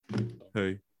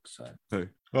Hey. So. Hey.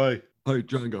 Hi. Hey,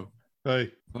 Django.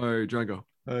 Hey. Hey, Django.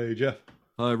 Hey, Jeff.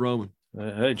 Hi, Roman.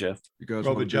 Hey, Jeff. You guys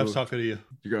Robert, want to Jeff's talking to you.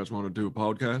 You guys want to do a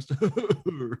podcast?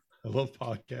 I love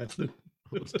podcasting.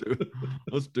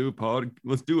 Let's do a pod.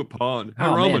 Let's do a pod. Hey,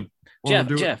 Oh, Roman. man.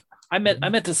 Jeff. I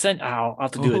meant to send. I'll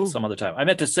have to do it some other time. I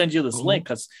meant to send you this link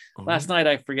because last night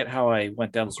I forget how I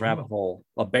went down this rabbit hole,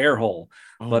 a bear hole.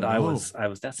 But I was.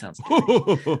 That sounds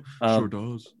scary. Sure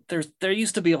does. There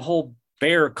used to be a whole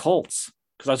bear cults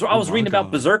because I was reading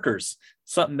about berserkers.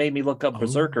 Something made me look up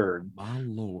berserker. My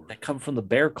lord, they come from the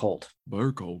bear cult.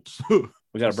 Bear cults.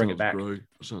 We got to bring it back.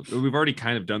 We've already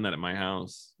kind of done that at my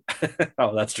house.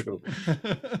 Oh, that's true.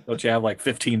 Don't you have like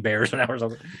 15 bears an hour or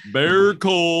something? Bear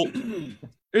cult.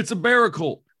 It's a bear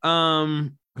cult.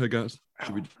 Hey guys,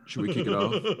 should we kick it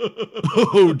off?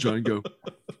 Oh, Django.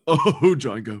 Oh,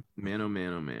 Django. Man, oh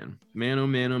man, oh man. Man, oh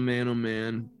man, oh man, oh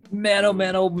man. Man, oh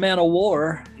man, oh man, oh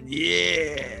war.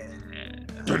 Yeah.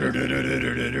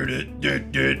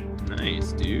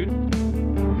 Nice, dude.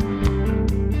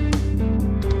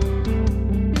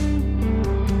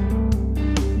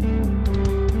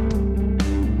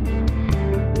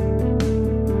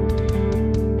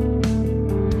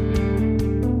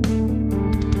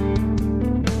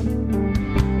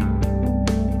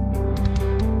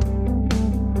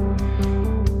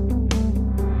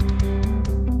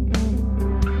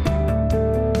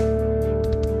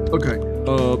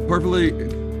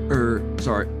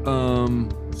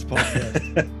 It's a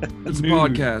podcast. It's a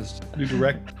podcast. New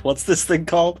direct. What's this thing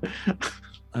called?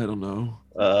 I don't know.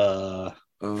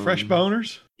 Fresh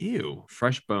Boners. Ew,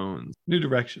 Fresh Bones. New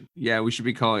direction. Yeah, we should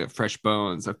be calling it Fresh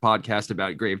Bones, a podcast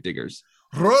about grave diggers.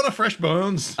 Run a Fresh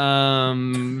Bones.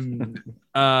 Welcome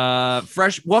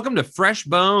to Fresh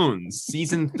Bones,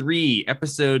 season 3,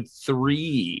 episode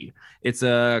 3. It's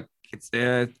a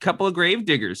couple of grave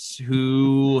diggers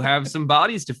who have some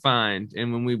bodies to find,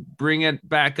 and when we bring it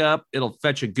back up, it'll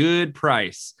fetch a good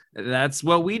price. That's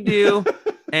what we do.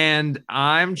 And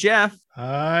I'm Jeff.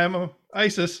 I'm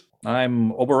Isis.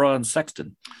 I'm Oberon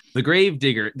Sexton. The grave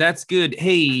digger. That's good.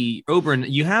 Hey, Oberon,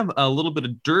 you have a little bit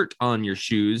of dirt on your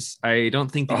shoes. I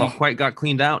don't think that you quite got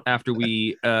cleaned out after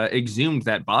we exhumed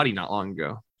that body not long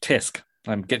ago. Tisk.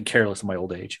 I'm getting careless in my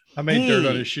old age. I made dirt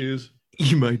on his shoes.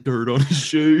 You made dirt on his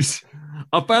shoes.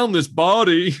 I found this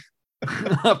body.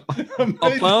 I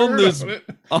found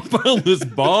this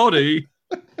body.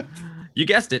 You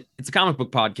guessed it. It's a comic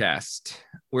book podcast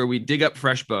where we dig up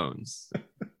fresh bones.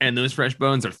 And those fresh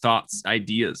bones are thoughts,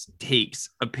 ideas, takes,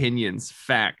 opinions,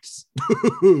 facts.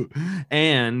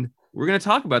 And we're going to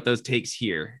talk about those takes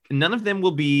here. None of them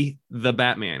will be the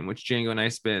Batman, which Django and I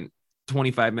spent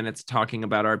 25 minutes talking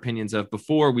about our opinions of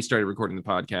before we started recording the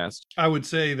podcast. I would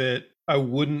say that I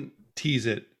wouldn't tease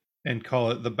it and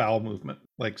call it the bowel movement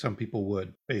like some people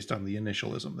would based on the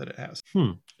initialism that it has.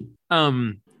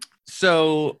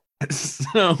 So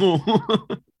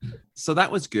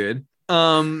that was good.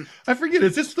 I forget.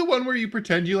 Is this the one where you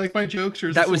pretend you like my jokes, or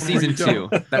is that was season 2?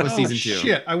 That was season 2.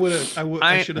 Shit,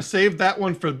 I should have saved that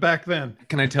one for back then.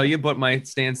 Can I tell you what my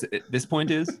stance at this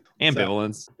point is?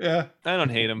 Ambivalence. Yeah, I don't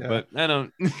hate him, but I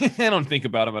don't think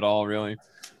about him at all, really.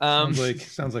 Sounds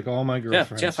like all my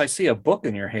girlfriends. Jeff, I see a book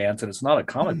in your hands, and it's not a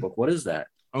comic book. What is that?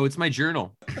 Oh, it's my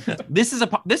journal. This is a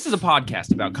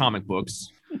podcast about comic books.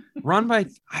 Run by,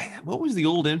 what was the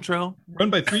old intro? Run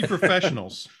by 3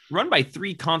 professionals. Run by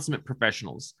 3 consummate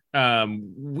professionals.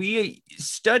 We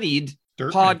studied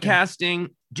dirt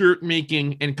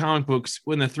making, and comic books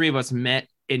when the 3 of us met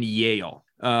in Yale.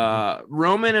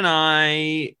 Roman and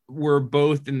I were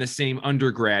both in the same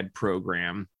undergrad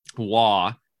program,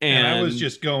 law. And I was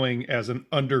just going as an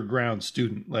underground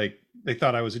student. Like, they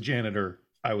thought I was a janitor.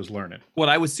 I was learning. What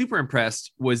I was super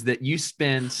impressed was that you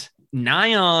spent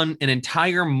nigh on an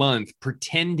entire month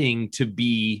pretending to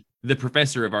be the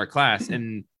professor of our class,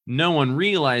 and no one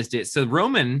realized it. So,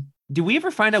 Roman, did we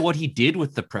ever find out what he did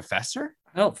with the professor?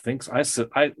 I don't think so.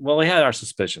 We had our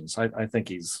suspicions. I think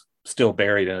he's still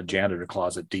buried in a janitor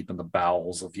closet deep in the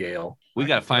bowels of Yale. We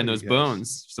got to find those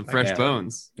bones, some fresh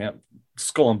bones. Yeah,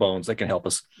 skull and bones. They can help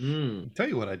us. I'll tell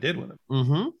you what I did with him.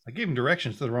 Mm-hmm. I gave him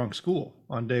directions to the wrong school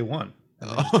on day 1. And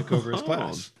I just took over his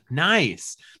class.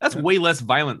 Nice. That's way less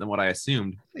violent than what I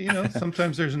assumed. You know,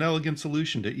 sometimes there's an elegant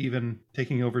solution to even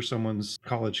taking over someone's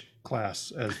college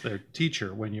class as their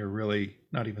teacher when you're really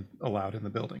not even allowed in the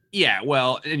building. Yeah,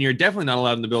 well, and you're definitely not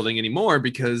allowed in the building anymore,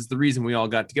 because the reason we all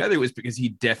got together was because he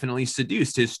definitely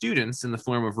seduced his students in the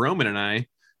form of Roman and I.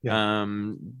 Yeah.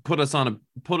 Put us on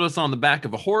the back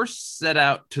of a horse, set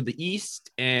out to the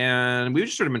east, and we've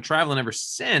just sort of been traveling ever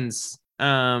since.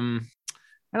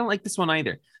 I don't like this one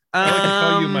either. I like to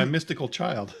call you my mystical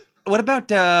child. What about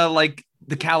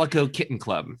the Calico Kitten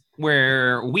Club,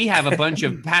 where we have a bunch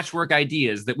of patchwork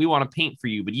ideas that we want to paint for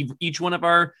you, but each one of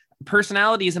our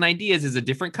personalities and ideas is a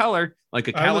different color, like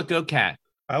a calico cat.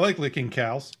 I like licking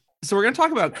cows. So we're going to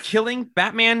talk about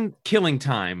Batman Killing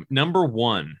Time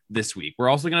 #1 this week. We're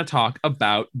also going to talk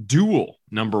about Duel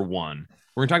 #1.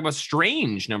 We're going to talk about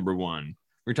Strange #1. We're going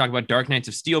to talk about Dark Knights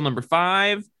of Steel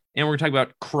 #5, and we're going to talk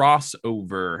about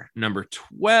Crossover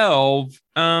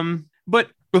 #12. But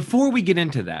before we get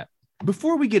into that,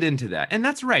 and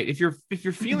that's right, if you're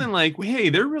feeling like, hey,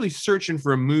 they're really searching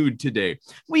for a mood today,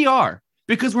 we are,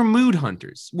 because we're mood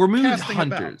hunters. We're mood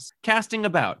hunters, casting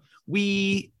about.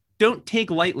 We don't take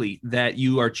lightly that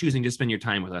you are choosing to spend your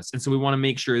time with us. And so we want to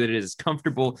make sure that it is as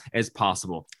comfortable as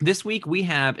possible. This week, we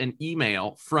have an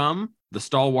email from the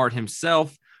stalwart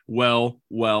himself,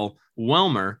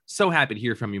 Welmer. So happy to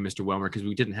hear from you, Mr. Welmer, because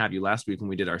we didn't have you last week when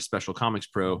we did our special Comics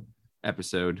Pro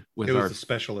episode with our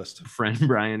specialist friend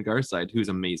Brian Garside, who's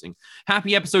amazing.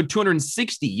 Happy episode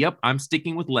 260. Yep, I'm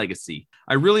sticking with legacy.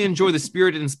 I really enjoy the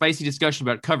spirited and spicy discussion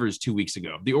about covers 2 weeks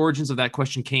ago. The origins of that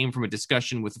question came from a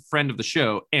discussion with a friend of the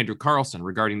show, Andrew Carlson,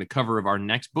 regarding the cover of our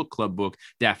next book club book,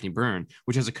 Daphne Byrne,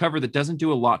 which has a cover that doesn't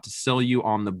do a lot to sell you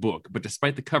on the book, but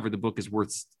despite the cover, the book is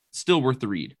still worth the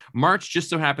read. March just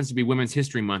so happens to be Women's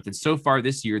History Month, and so far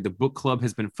this year, the book club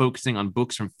has been focusing on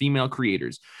books from female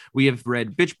creators. We have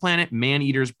read Bitch Planet, Man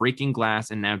Eaters, Breaking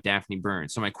Glass, and now Daphne Byrne.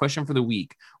 So my question for the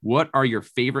week, what are your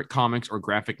favorite comics or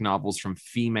graphic novels from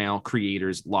female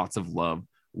creators? Lots of love,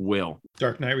 Will.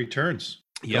 Dark Knight Returns.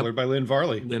 Colored by Lynn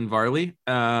Varley.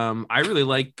 I really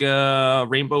like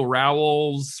Rainbow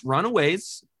Rowell's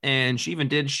Runaways, and she even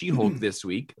did She-Hulk this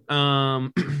week.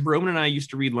 Roman and I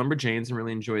used to read Lumberjanes and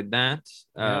really enjoyed that.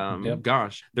 Yep.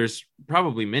 Gosh, there's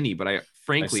probably many, but I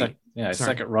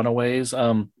second Runaways.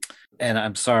 And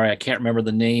I'm sorry, I can't remember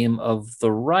the name of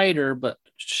the writer, but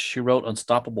she wrote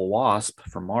Unstoppable Wasp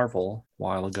for Marvel a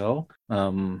while ago.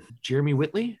 Jeremy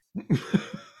Whitley.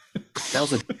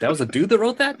 That was a dude that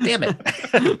wrote that? Damn it.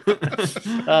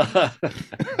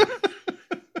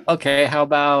 Okay, how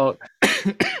about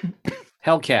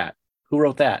Hellcat? Who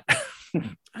wrote that?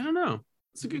 I don't know.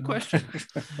 It's a good question. It's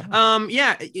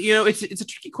a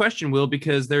tricky question, Will,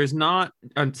 because there's not,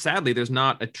 sadly, there's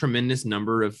not a tremendous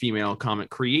number of female comic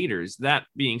creators. That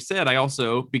being said, I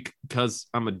also, because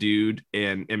I'm a dude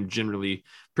and am generally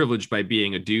privileged by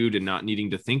being a dude and not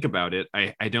needing to think about it,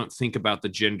 I don't think about the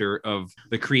gender of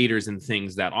the creators and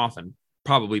things that often.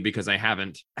 Probably because I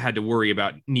haven't had to worry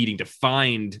about needing to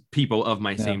find people of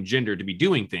my same gender to be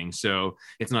doing things. So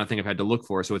it's not a thing I've had to look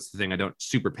for. So it's the thing I don't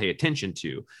super pay attention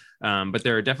to. But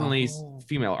there are definitely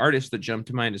female artists that jump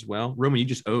to mind as well. Roman, you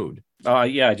just owed.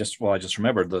 I just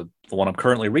remembered the one I'm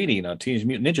currently reading, Teenage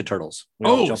Mutant Ninja Turtles.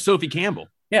 Sophie Campbell.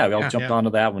 Yeah, we all jumped onto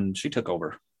that when she took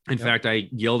over. In fact, I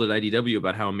yelled at IDW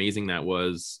about how amazing that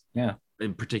was. Yeah.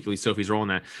 And particularly Sophie's role in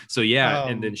that. So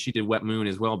and then she did Wet Moon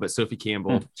as well. But Sophie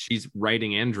Campbell, she's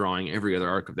writing and drawing every other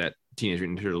arc of that Teenage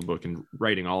Mutant Ninja Turtle book and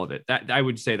writing all of it. That I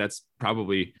would say that's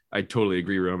probably, I totally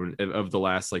agree, Roman, of the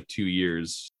last 2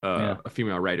 years, a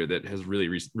female writer that has really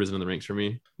risen in the ranks for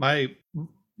me. My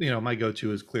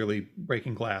go-to is clearly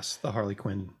Breaking Glass, the Harley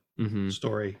Quinn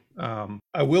story.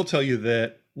 I will tell you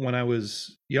that when I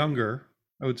was younger,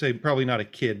 I would say probably not a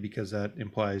kid because that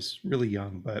implies really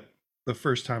young, but the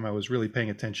first time I was really paying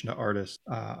attention to artists,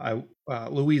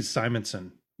 Louise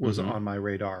Simonson was on my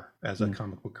radar as a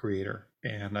comic book creator.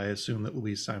 And I assumed that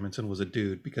Louise Simonson was a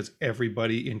dude because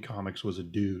everybody in comics was a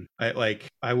dude. I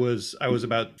was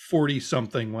about 40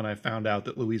 something when I found out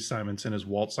that Louise Simonson is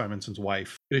Walt Simonson's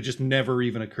wife. It just never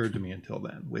even occurred to me until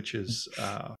then, which is,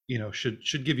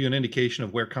 should give you an indication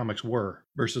of where comics were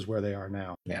versus where they are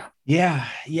now. Yeah.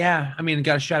 I mean,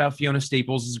 got to shout out Fiona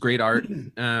Staples. Is great art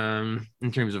in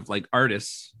terms of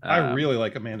artists. I really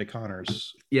like Amanda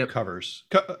Connor's covers.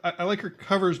 I like her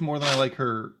covers more than I like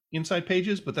her inside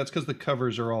pages, but that's because the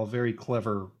covers are all very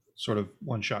clever, sort of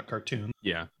one-shot cartoon.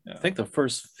 Yeah. I think the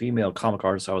first female comic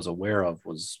artist I was aware of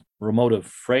was Ramona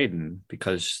Fraden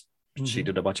because she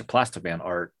did a bunch of Plastic Man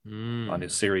art on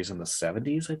his series in the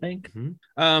 70s, I think.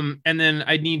 And then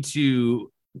I need to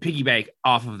piggyback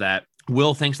off of that.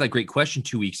 Will, thanks for that great question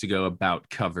 2 weeks ago about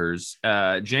covers.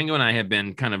 Django and I have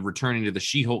been kind of returning to the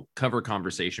She-Hulk cover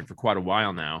conversation for quite a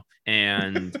while now.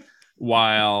 And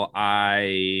while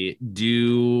I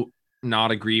do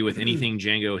not agree with anything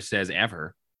Django says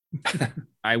ever,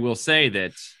 I will say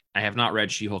that I have not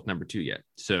read She-Hulk #2 yet.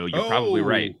 So you're probably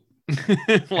right.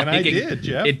 And I did,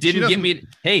 Jeff. It didn't get me.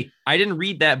 Hey, I didn't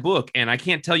read that book, and I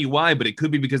can't tell you why, but it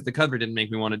could be because the cover didn't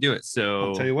make me want to do it. So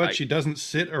I'll tell you what, she doesn't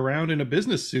sit around in a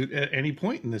business suit at any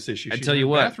point in this issue. She's tell you in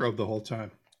a what, bathrobe the whole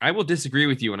time. I will disagree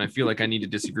with you when I feel like I need to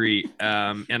disagree.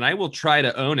 And I will try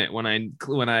to own it when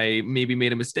I maybe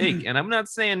made a mistake. And I'm not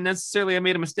saying necessarily I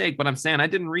made a mistake, but I'm saying I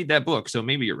didn't read that book. So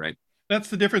maybe you're right. That's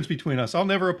the difference between us. I'll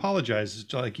never apologize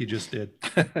like you just did.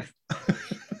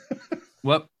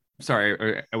 Well,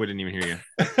 sorry, I wouldn't even hear you.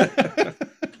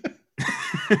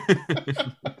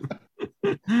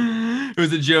 It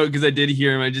was a joke because I did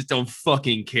hear him. I just don't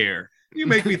fucking care. You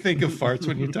make me think of farts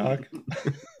when you talk.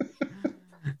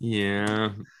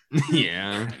 Yeah.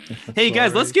 Hey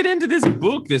guys, let's get into this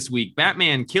book this week.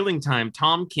 Batman Killing Time,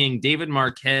 Tom King, David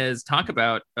Marquez. Talk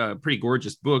about a pretty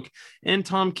gorgeous book, and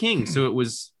Tom King. So it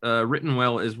was written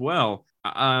well as well.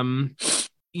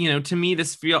 To me,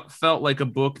 this felt like a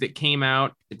book that came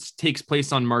out. It takes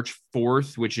place on March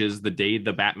 4th, which is the day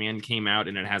the Batman came out,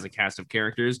 and it has a cast of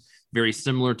characters very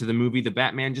similar to the movie The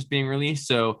Batman just being released.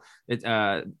 So it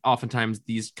oftentimes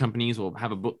these companies will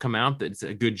have a book come out that's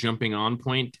a good jumping on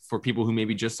point for people who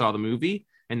maybe just saw the movie.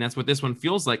 And that's what this one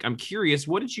feels like. I'm curious,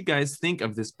 what did you guys think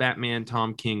of this Batman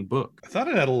Tom King book? I thought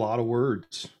it had a lot of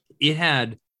words. It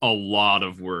had a lot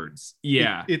of words.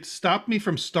 Yeah. It stopped me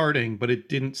from starting, but it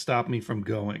didn't stop me from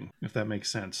going, if that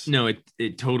makes sense. No,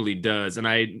 it totally does. And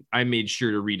I made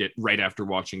sure to read it right after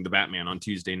watching The Batman on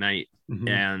Tuesday night. Mm-hmm.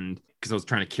 And because I was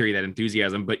trying to carry that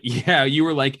enthusiasm. But yeah, you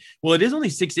were like, well, it is only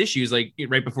 6 issues, like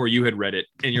right before you had read it.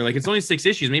 And you're like, it's only 6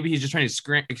 issues. Maybe he's just trying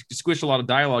to squish a lot of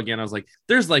dialogue in. I was like,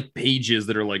 there's like pages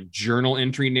that are like journal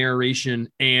entry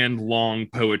narration and long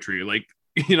poetry, like,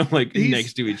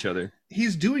 next to each other.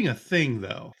 He's doing a thing,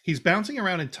 though. He's bouncing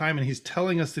around in time and he's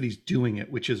telling us that he's doing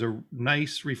it, which is a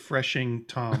nice, refreshing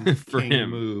Tom King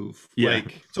move. Yeah.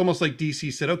 Like, it's almost like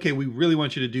DC said, okay, we really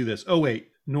want you to do this. Oh, wait.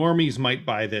 Normies might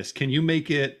buy this. Can you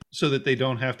make it so that they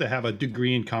don't have to have a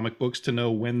degree in comic books to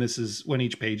know when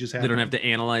each page is happening? They don't have to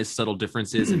analyze subtle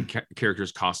differences in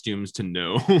characters' costumes to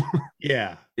know.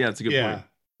 Yeah. Yeah, that's a good point.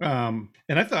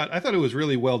 And I thought it was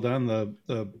really well done.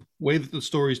 The way that the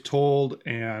story's told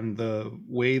and the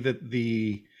way that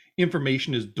the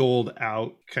information is doled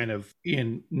out kind of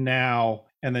in now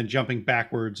and then jumping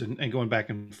backwards and going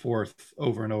back and forth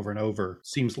over and over and over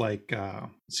seems like a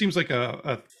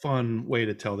fun way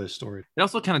to tell this story. It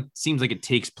also kind of seems like it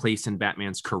takes place in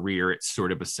Batman's career at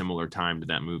sort of a similar time to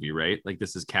that movie, right? Like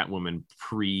this is Catwoman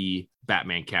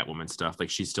pre-Batman Catwoman stuff.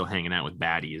 Like she's still hanging out with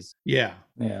baddies. Yeah.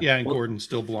 And Gordon's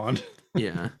still blonde.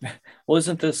 Yeah. Well,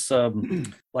 isn't this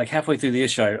like halfway through the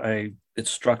issue? It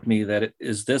struck me that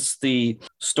is this the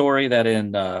story that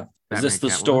in is this the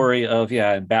Catwoman? Story of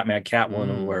in Batman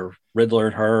Catwoman where Riddler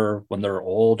and her, when they're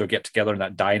old, or get together in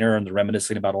that diner and they're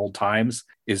reminiscing about old times?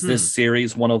 Is this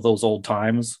series one of those old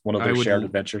times, one of those shared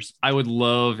adventures? I would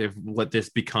love if what this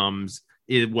becomes,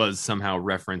 it was somehow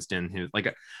referenced in his,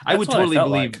 like, I would totally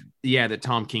believe, that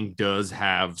Tom King does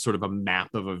have sort of a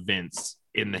map of events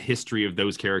in the history of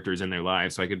those characters in their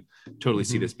lives. So I could totally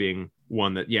see this being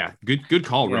one that, good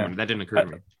call, Roman. That didn't occur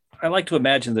to me. I like to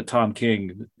imagine that Tom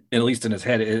King, at least in his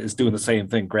head, is doing the same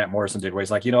thing Grant Morrison did, where he's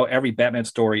like, every Batman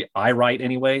story I write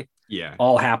anyway,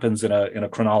 all happens in a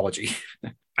chronology.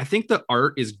 I think the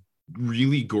art is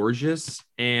really gorgeous,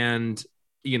 and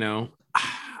I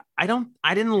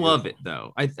didn't love it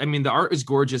though. I mean, the art is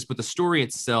gorgeous, but the story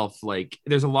itself, like,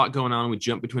 there's a lot going on. We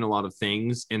jump between a lot of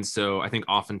things, and so I think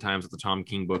oftentimes with the Tom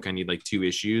King book, I need like 2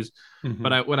 issues. Mm-hmm.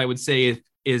 But what I would say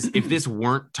is if this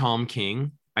weren't Tom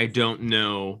King, I don't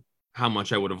know how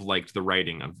much I would have liked the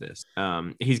writing of this.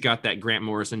 He's got that Grant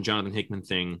Morrison, Jonathan Hickman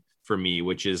thing for me,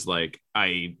 which is like,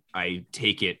 I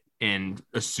take it and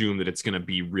assume that it's going to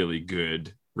be really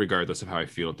good, regardless of how I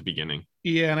feel at the beginning.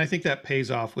 Yeah, and I think that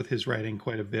pays off with his writing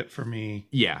quite a bit for me.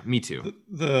 Yeah, me too.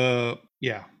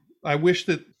 I wish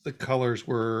that the colors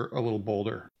were a little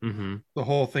bolder. Mm-hmm. The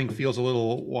whole thing feels a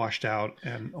little washed out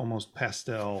and almost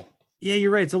pastel. Yeah,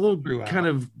 you're right. It's a little kind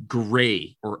of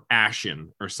gray or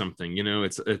ashen or something.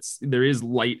 It's there is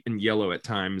light and yellow at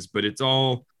times, but it's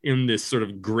all in this sort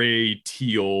of gray,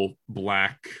 teal,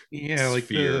 black. Yeah, like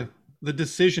the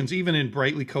decisions, even in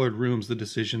brightly colored rooms, the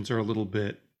decisions are a little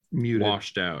bit muted,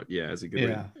 washed out. Yeah, is a good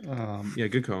way.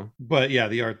 Good call. But yeah,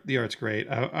 the art's great.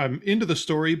 I'm into the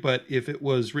story, but if it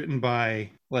was written by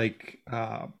like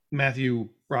Matthew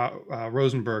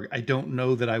Rosenberg, I don't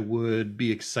know that I would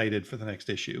be excited for the next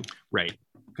issue. Right.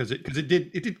 Because it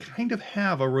did kind of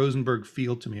have a Rosenberg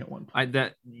feel to me at one point.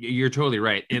 You're totally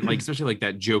right. And like, especially like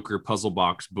that Joker puzzle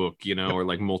box book, or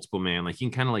like Multiple Man, like you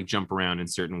can kind of like jump around in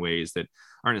certain ways that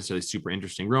aren't necessarily super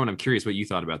interesting. Rowan, I'm curious what you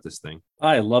thought about this thing.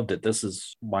 I loved it. This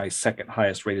is my second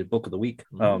highest rated book of the week.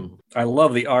 I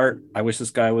love the art. I wish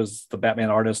this guy was the Batman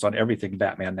artist on everything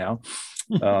Batman now.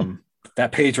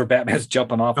 That page where Batman's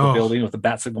jumping off the building with the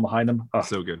bat signal behind him.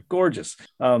 So good. Gorgeous.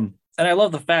 And I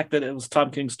love the fact that it was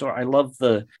Tom King's story. I love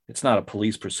it's not a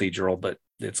police procedural, but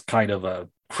it's kind of a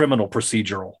criminal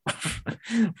procedural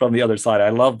from the other side. I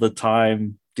love the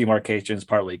time demarcations,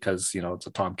 partly because it's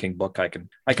a Tom King book. I can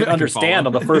understand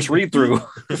on the first read through.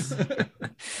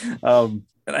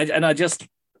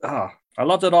 I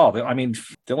loved it all. I mean,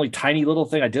 the only tiny little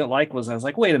thing I didn't like was I was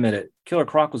like, wait a minute, Killer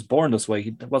Croc was born this way.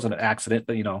 It wasn't an accident,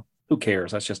 but who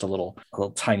cares? That's just a little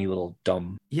tiny little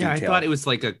dumb. Yeah, detail. I thought it was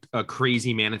like a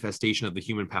crazy manifestation of the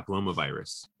human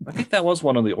papillomavirus. I think that was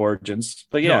one of the origins,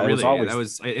 but yeah, no, really, it was always... that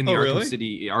was in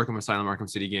the Arkham Asylum, Arkham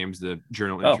City games. The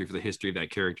journal entry for the history of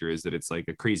that character is that it's like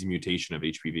a crazy mutation of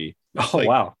HPV. Oh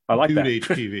wow, I like that.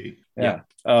 HPV. Yeah.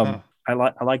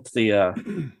 I liked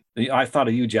the. I thought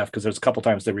of you, Jeff, because there's a couple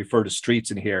times they refer to streets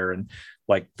in here, and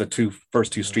like the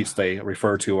first two streets they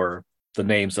refer to are the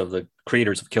names of the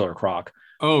creators of Killer Croc.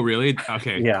 Oh, really?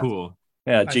 Okay, yeah. Cool.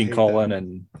 Yeah, Gene Colan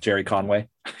and Jerry Conway.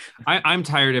 I'm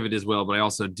tired of it as well, but I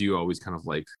also do always kind of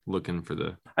like looking for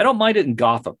the... I don't mind it in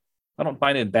Gotham. I don't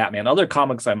mind it in Batman. Other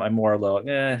comics, I'm more but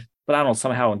I don't know,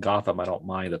 somehow in Gotham, I don't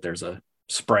mind that there's a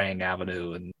Sprang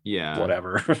Avenue and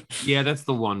whatever. Yeah, that's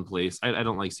the one place. I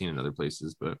don't like seeing in other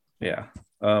places, but... Yeah.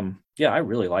 I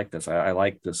really like this. I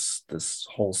like this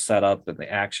whole setup and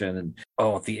the action, and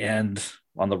at the end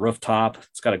on the rooftop,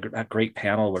 it's got a great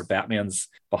panel where Batman's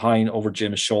behind over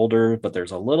Jim's shoulder, but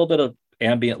there's a little bit of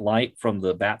ambient light from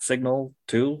the bat signal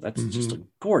too. That's just a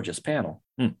gorgeous panel.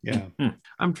 Yeah.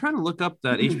 I'm trying to look up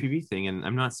that HPV thing and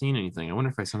I'm not seeing anything. I wonder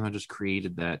if I somehow just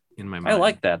created that in my mind. I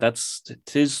like that. That's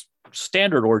his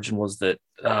standard origin was that,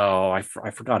 I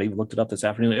forgot, I even looked it up this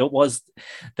afternoon. It was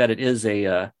that it is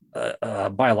a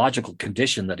biological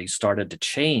condition that he started to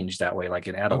change that way, like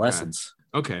in adolescence.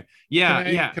 Okay.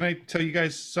 Yeah. Can I tell you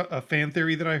guys a fan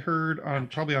theory that I heard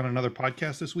probably on another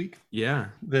podcast this week? Yeah.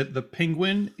 That the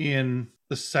Penguin in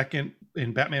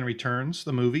Batman Returns,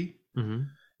 the movie,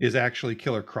 is actually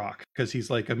Killer Croc, because he's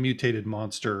like a mutated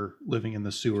monster living in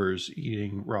the sewers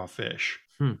eating raw fish.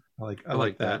 I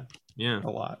like that. Yeah, a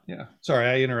lot. Yeah. Sorry,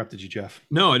 I interrupted you, Jeff.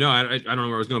 No, I don't know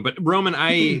where I was going, but Roman,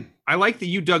 I like that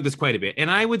you dug this quite a bit,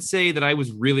 and I would say that I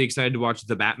was really excited to watch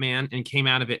The Batman and came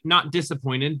out of it not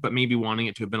disappointed, but maybe wanting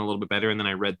it to have been a little bit better. And then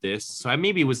I read this, so I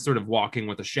maybe was sort of walking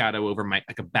with a shadow over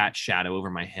like a bat shadow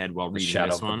over my head while reading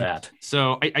this one.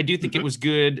 So I do think it was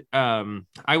good.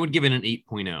 I would give it an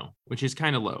 8.0, which is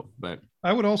kind of low, but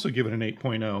I would also give it an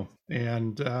 8.0,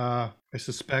 and I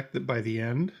suspect that by the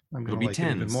end, I'm going to like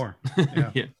 10s. It even more.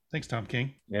 Yeah. Thanks, Tom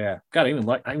King. Yeah. God,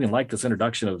 I even like this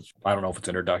introduction of, I don't know if it's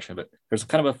introduction, but there's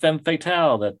kind of a femme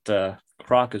fatale that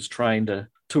Croc is trying to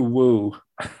woo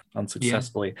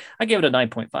unsuccessfully. Yeah. I gave it a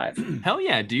 9.5. Hell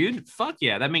yeah, dude. Fuck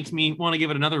yeah. That makes me want to give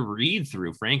it another read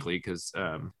through, frankly, because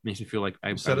makes me feel like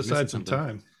I set aside some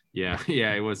time. Yeah,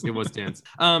 it was dense.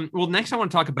 Well, next I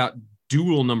want to talk about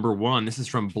Duel #1. This is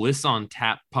from Bliss on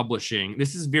Tap Publishing.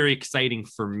 This is very exciting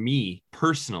for me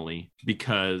personally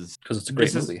because it's a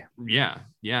great movie.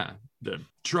 Yeah, the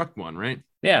truck one, right?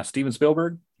 Yeah, Steven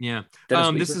Spielberg. Yeah.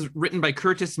 This is written by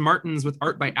Curtis Martins with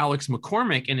art by Alex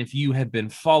McCormack. And if you have been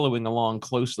following along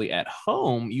closely at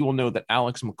home, you will know that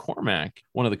Alex McCormack,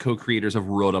 one of the co-creators of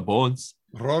Roda Bones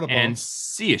and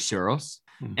Ciesaros,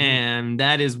 and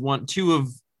that is two of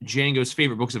Django's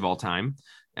favorite books of all time.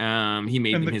 He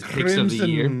made his picks of the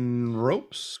year.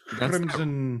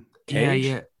 Crimson Cage.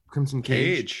 Yeah, Crimson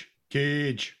Cage.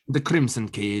 The Crimson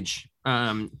Cage.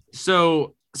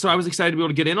 So I was excited to be able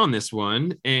to get in on this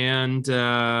one. And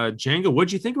Django,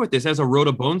 what'd you think about this as a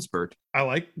Roda Bone Spurt?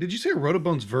 Did you say a Roda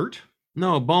Bones Vert?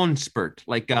 No, bone spurt,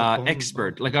 like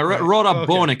expert, like a Roda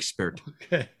Bone expert.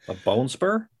 Okay. A bone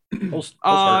spur?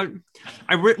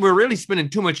 We're really spending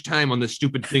too much time on the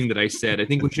stupid thing that I said. I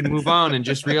think we should move on and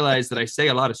just realize that I say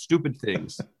a lot of stupid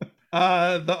things.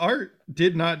 The art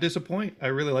did not disappoint. I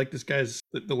really like this guy's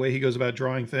the way he goes about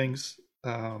drawing things.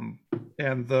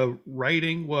 And the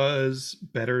writing was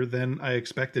better than I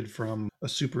expected from a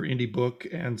super indie book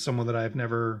and someone that I've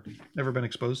never been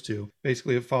exposed to.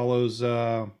 Basically, it follows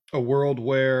a world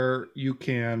where you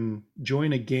can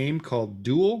join a game called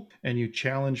Duel, and you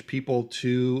challenge people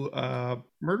to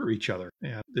murder each other.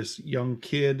 And this young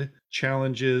kid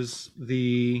challenges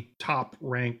the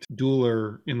top-ranked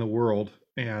dueler in the world,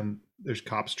 and there's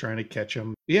cops trying to catch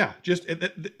him. Yeah,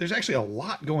 there's actually a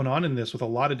lot going on in this with a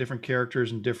lot of different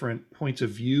characters and different points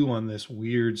of view on this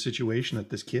weird situation that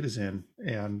this kid is in.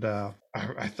 And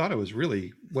I thought it was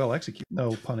really well executed.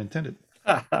 No pun intended.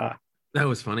 That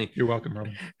was funny. You're welcome,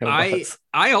 Roman.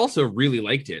 I also really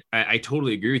liked it. I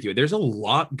totally agree with you. There's a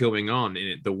lot going on in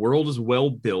it. The world is well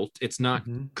built. It's not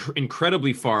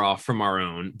incredibly far off from our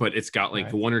own, but it's got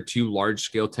like one or two large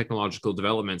scale technological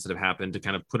developments that have happened to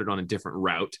kind of put it on a different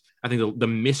route. I think the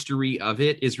mystery of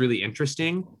it is really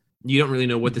interesting. You don't really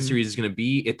know what the series is going to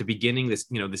be. At the beginning, this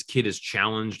kid has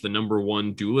challenged the number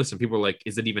one duelist, and people are like,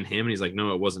 "Is it even him?" And he's like,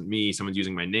 "No, it wasn't me. Someone's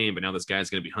using my name, but now this guy's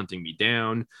going to be hunting me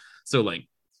down." So like.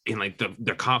 And like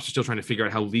the cops are still trying to figure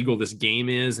out how legal this game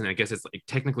is, and I guess it's like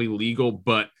technically legal,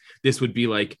 but this would be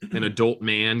like an adult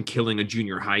man killing a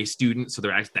junior high student. So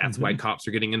that's why cops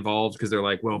are getting involved, because they're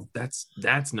like, well, that's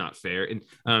not fair.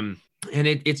 And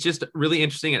it's just really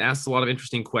interesting. It asks a lot of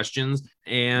interesting questions,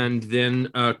 and then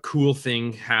a cool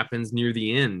thing happens near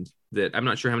the end that I'm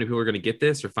not sure how many people are going to get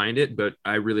this or find it, but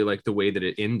I really like the way that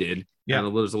it ended. Yeah,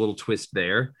 and there's a little twist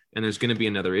there, and there's going to be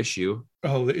another issue.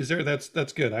 Oh, is there?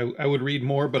 That's good. I would read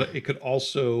more, but it could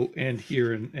also end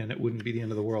here, and it wouldn't be the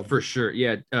end of the world. For sure.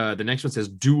 Yeah. The next one says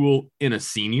duel in a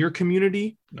senior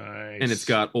community. Nice. And it's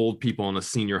got old people in a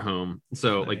senior home.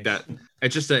 So like that,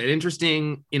 it's just an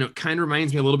interesting, kind of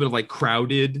reminds me a little bit of like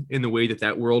Crowded in the way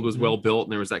that world was well built.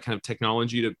 And there was that kind of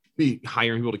technology to be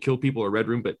hiring people to kill people or Red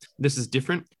Room, but this is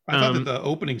different. I thought that the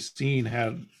opening scene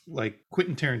had like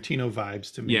Quentin Tarantino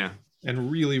vibes to me. Yeah.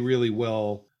 And really, really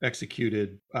well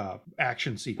executed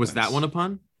action sequence. Was that one a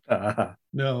pun?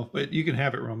 No, but you can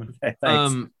have it, Roman.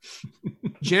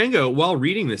 Django, while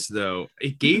reading this, though,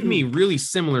 it gave me really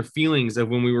similar feelings of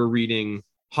when we were reading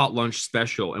Hot Lunch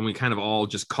Special, and we kind of all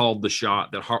just called the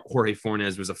shot that Jorge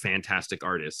Fornes was a fantastic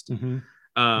artist.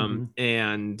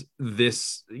 And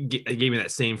this gave me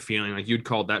that same feeling. Like you'd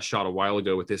called that shot a while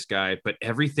ago with this guy, but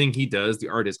everything he does, the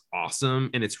art is awesome,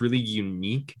 and it's really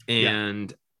unique.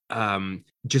 And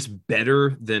just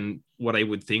better than what I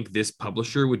would think this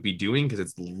publisher would be doing, because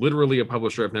it's literally a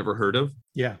publisher I've never heard of.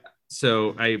 Yeah.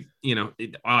 So I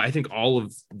think all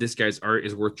of this guy's art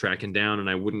is worth tracking down, and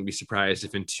I wouldn't be surprised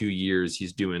if in 2 years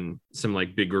he's doing some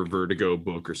like bigger Vertigo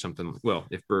book or something. Well,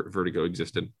 if Vertigo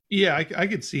existed. Yeah, I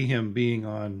could see him being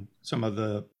on some of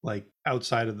the like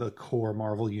outside of the core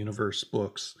Marvel Universe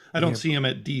books. I don't see him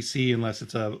at DC unless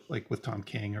it's like with Tom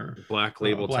King or Black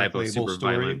Label type of super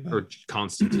story, violent, or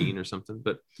Constantine or something.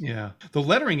 But yeah, the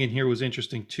lettering in here was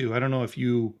interesting too. I don't know if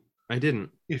you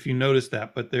noticed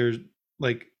that, but there's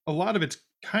like a lot of it's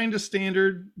kind of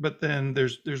standard, but then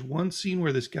there's one scene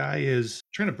where this guy is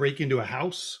trying to break into a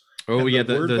house. Oh yeah,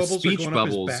 the speech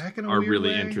bubbles are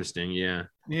really interesting. Yeah.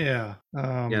 Yeah.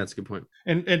 That's a good point.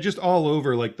 And just all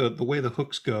over, like the way the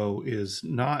hooks go is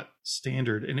not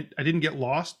standard, and I didn't get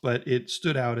lost, but it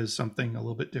stood out as something a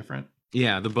little bit different.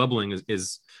 Yeah, the bubbling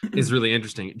is really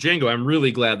interesting. Django, I'm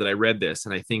really glad that I read this.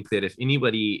 And I think that if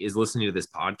anybody is listening to this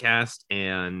podcast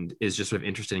and is just sort of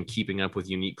interested in keeping up with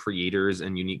unique creators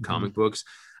and unique comic books,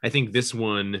 I think this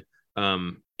one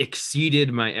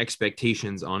exceeded my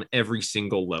expectations on every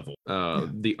single level.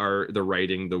 The art, the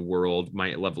writing, the world,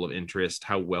 my level of interest,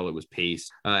 how well it was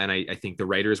paced. And I think the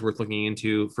writer is worth looking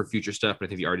into for future stuff, but I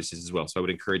think the artist is as well. So I would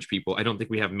encourage people. I don't think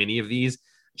we have many of these.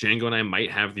 Django and I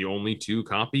might have the only 2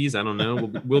 copies. I don't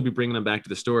know. We'll be bringing them back to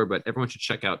the store, but everyone should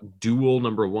check out Duel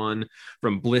 #1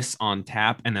 from Bliss on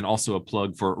tap. And then also a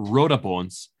plug for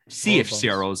Rodabones, Sea of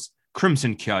Sorrows,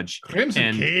 Crimson Cage,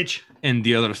 and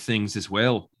the other things as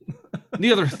well.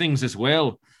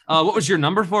 What was your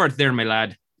number for it there, my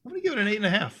lad? I'm going to give it an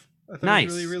 8.5. I thought nice. It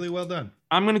was really, really well done.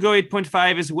 I'm going to go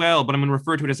 8.5 as well, but I'm going to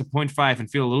refer to it as a 0.5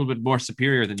 and feel a little bit more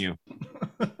superior than you.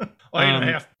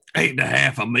 8.5.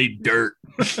 8.5. I made dirt.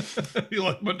 You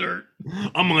like my dirt?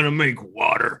 I'm going to make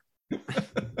water.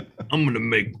 I'm going to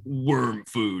make worm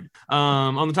food.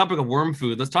 On the topic of worm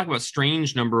food, let's talk about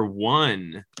Strange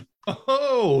 #1.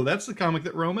 Oh, that's the comic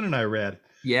that Roman and I read.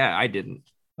 Yeah, I didn't.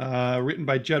 Written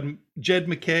by Jed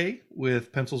McKay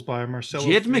with pencils by Marcelo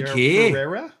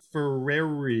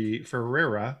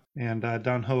Ferreira and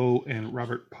Don Ho and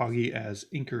Robert Poggi as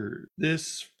inkers.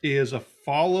 This is a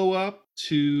follow-up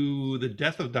to The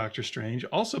Death of Doctor Strange,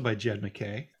 also by Jed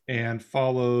McKay, and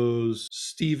follows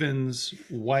Stephen's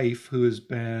wife, who has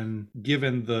been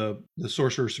given the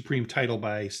Sorcerer Supreme title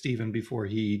by Stephen before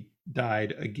he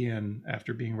died again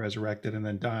after being resurrected and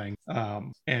then dying.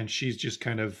 And she's just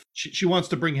kind of, she wants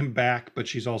to bring him back, but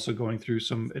she's also going through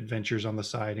some adventures on the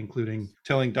side, including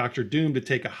telling Dr. Doom to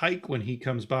take a hike when he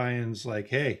comes by and's like,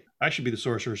 hey, I should be the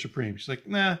Sorcerer Supreme. She's like,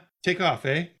 nah, Take off,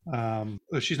 eh?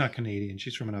 Well, she's not Canadian.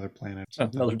 She's from another planet.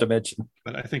 Another dimension.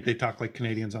 But I think they talk like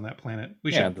Canadians on that planet.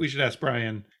 We should ask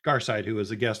Brian Garside, who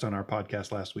was a guest on our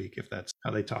podcast last week, if that's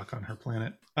how they talk on her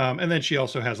planet. And then she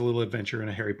also has a little adventure in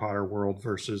a Harry Potter world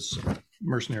versus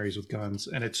mercenaries with guns,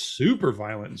 and it's super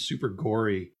violent and super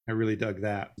gory. I really dug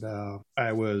that.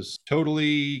 I was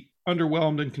totally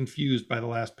underwhelmed and confused by the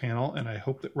last panel, and I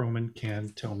hope that Roman can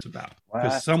tell me about,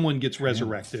 because someone gets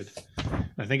resurrected.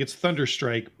 I think it's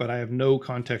Thunderstrike, but I have no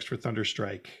context for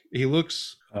Thunderstrike. He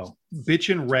looks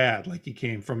bitchin' rad, like he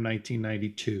came from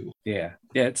 1992. Yeah,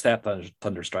 it's that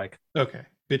Thunderstrike. Okay,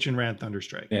 bitchin' rad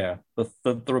Thunderstrike. Yeah,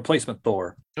 the replacement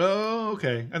Thor. Oh,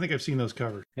 okay. I think I've seen those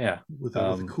covered. Yeah, with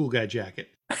a cool guy jacket.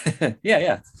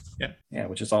 yeah.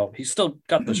 Which is all. He's still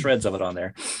got the shreds of it on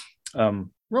there.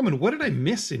 Roman, what did I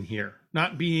miss in here?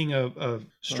 Not being a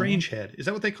strange head. Is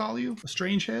that what they call you? A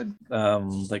strange head?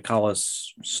 They call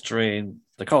us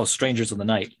strangers in the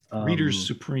night. Readers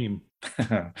supreme.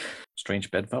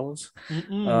 Strange bedfellows.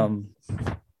 I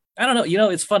don't know.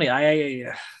 It's funny.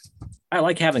 I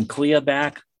like having Clea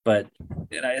back, but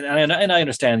and I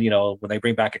understand. When they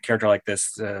bring back a character like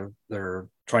this, they're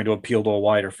trying to appeal to a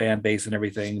wider fan base and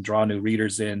everything, draw new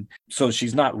readers in. So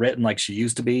she's not written like she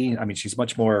used to be. I mean, she's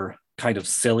much more kind of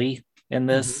silly in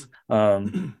this.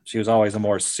 She was always a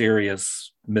more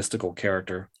serious, mystical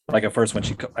character. Like at first when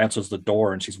she answers the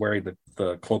door and she's wearing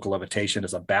the cloak of levitation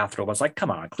as a bathrobe, I was like,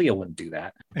 come on, Clea wouldn't do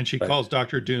that. And she calls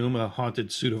Dr. Doom a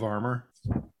haunted suit of armor.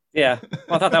 Yeah,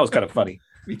 well, I thought that was kind of funny.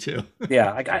 Me too.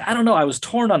 Yeah, I don't know. I was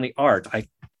torn on the art. I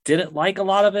didn't like a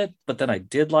lot of it, but then I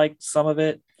did like some of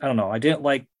it. I don't know. I didn't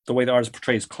like the way the artist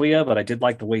portrays Clea, but I did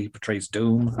like the way he portrays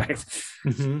Doom.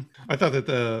 I thought that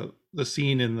the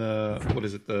scene in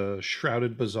the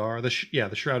Shrouded Bazaar, the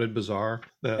Shrouded Bazaar,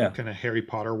 the kind of Harry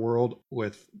Potter world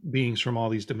with beings from all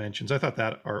these dimensions. I thought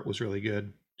that art was really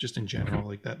good, just in general,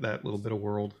 like that little bit of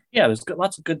world. Yeah, there's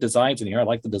lots of good designs in here. I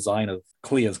like the design of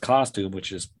Clea's costume,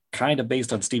 which is kind of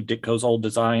based on Steve Ditko's old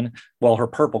design. Well, her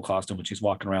purple costume when she's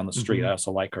walking around the street. I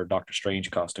also like her Doctor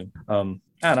Strange costume. I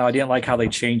don't know. I didn't like how they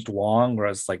changed Wong,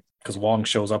 whereas because Wong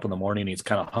shows up in the morning and he's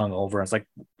kind of hung over. It's like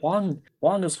Wong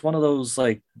is one of those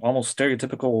like almost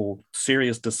stereotypical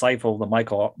serious disciple of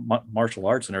the martial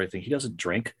arts and everything. He doesn't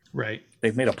drink. Right.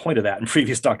 They've made a point of that in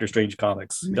previous Doctor Strange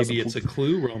comics. Maybe it's a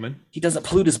clue, Roman. He doesn't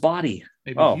pollute his body.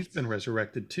 Maybe he's been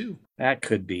resurrected too. That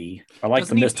could be. I like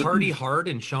Doesn't he party hard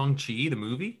in Shang-Chi, the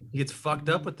movie? He gets fucked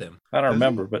up with them. I don't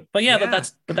remember, but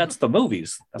that's the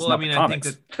movies. That's not the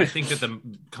comics. I think that the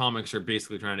comics are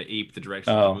basically trying to ape the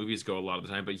direction the movies go a lot of the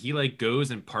time. But he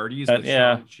goes and parties with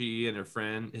Shang-Chi and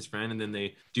his friend, and then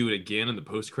they do it again in the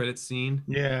post-credits scene.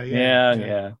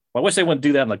 Yeah. Well, I wish they wouldn't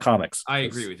do that in the comics. I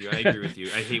agree with you.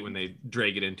 I hate when they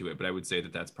drag it into it, but I would say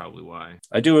that that's probably why.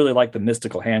 I do really like the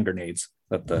mystical hand grenades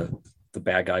that the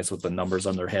bad guys with the numbers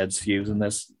on their heads use in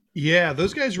this. Yeah,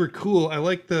 those guys were cool. I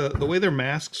like the way their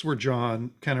masks were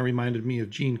drawn. Kind of reminded me of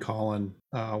Gene Colan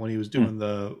when he was doing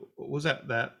what was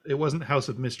that? It wasn't House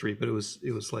of Mystery, but it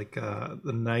was like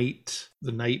the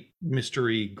night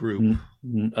mystery group.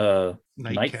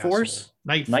 Night Force.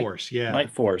 Night Force, yeah.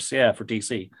 Night Force, yeah, for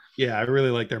DC. Yeah, I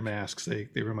really like their masks. They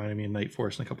reminded me of Night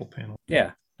Force in a couple panels.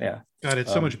 Yeah. God,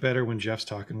 it's so much better when Jeff's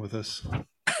talking with us.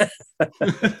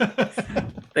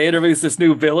 They introduced this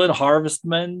new villain,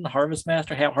 Harvestman.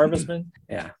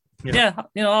 Yeah.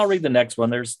 I'll read the next one.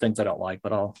 There's things I don't like,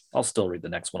 but I'll still read the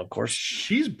next one, of course.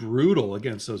 She's brutal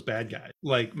against those bad guys,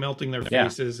 like melting their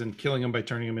faces and killing them by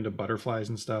turning them into butterflies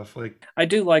and stuff. Like, I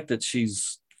do like that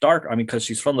she's dark. I mean, because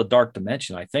she's from the dark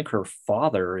dimension. I think her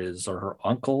father or her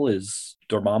uncle is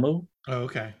Dormammu. Oh,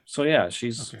 okay. So yeah,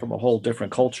 she's from a whole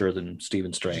different culture than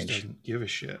Stephen Strange. She doesn't give a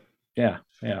shit. Yeah.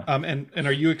 And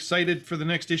are you excited for the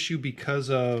next issue because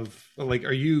of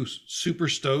are you super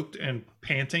stoked and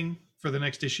panting for the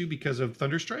next issue because of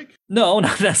Thunderstrike? No,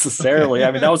 not necessarily.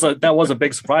 I mean, that was a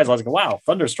big surprise. I was like, wow,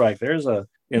 Thunderstrike. There's a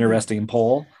interesting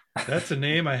poll. That's a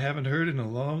name I haven't heard in a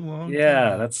long time.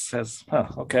 Yeah, that's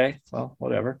okay. Well,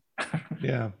 whatever.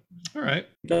 Yeah. All right.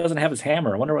 He doesn't have his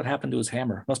hammer. I wonder what happened to his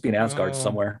hammer. Must be in Asgard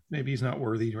somewhere. Maybe he's not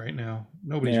worthy right now.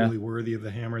 Nobody's really worthy of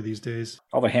the hammer these days.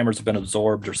 All the hammers have been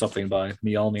absorbed or something by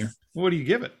Mjolnir. What do you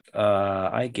give it?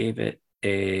 I gave it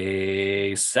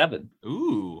a 7.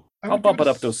 Ooh. I'll bump it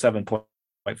up to a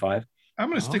 7.5. I'm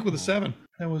going to stick with a 7.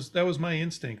 That was my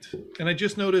instinct. And I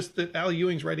just noticed that Al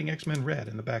Ewing's writing X-Men Red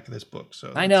in the back of this book.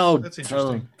 So I know. That's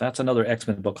interesting. So that's another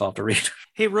X-Men book I'll have to read.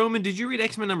 Hey, Roman, did you read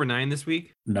X-Men number 9 this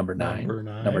week? Number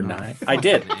 9. I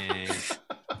did.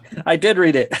 I did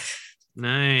read it.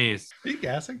 Nice. Are you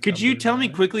gassing? Could you tell me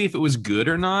quickly if it was good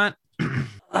or not?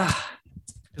 Because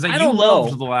I don't know.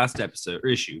 loved the last episode or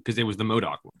issue because it was the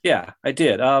MODOK one. Yeah, I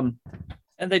did.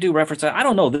 And and they do reference that. I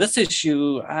don't know this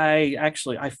issue.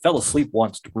 I fell asleep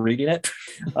once reading it.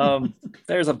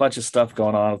 There's a bunch of stuff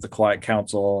going on with the Quiet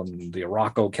Council and the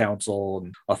Arakko Council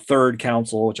and a third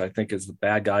council, which I think is the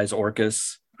bad guys,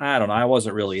 Orcus. I don't know. I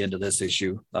wasn't really into this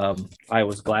issue. I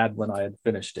was glad when I had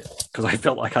finished it because I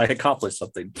felt like I accomplished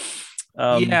something.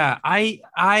 I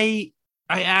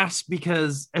asked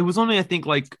because it was only, I think,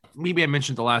 like maybe I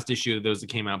mentioned the last issue of those that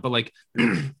came out, but like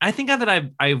I think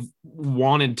that I've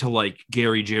wanted to like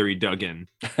Gary Jerry Duggan,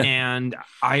 and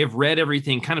I have read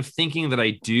everything kind of thinking that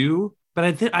I do,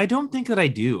 but I don't think that I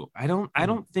do. I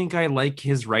don't think I like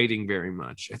his writing very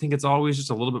much. I think it's always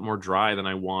just a little bit more dry than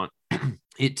I want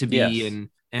it to be. Yes.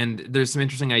 And there's some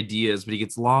interesting ideas, but he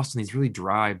gets lost in these really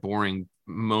dry, boring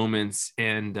moments.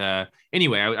 And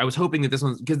anyway, I was hoping that this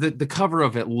one, because the cover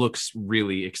of it looks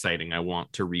really exciting. I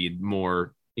want to read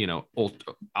more, old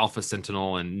Alpha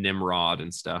Sentinel and Nimrod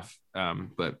and stuff.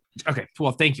 But okay,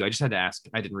 well, thank you. I just had to ask.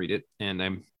 I didn't read it, and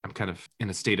I'm kind of in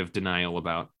a state of denial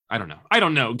about. I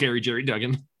don't know. Gary Jerry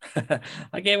Duggan.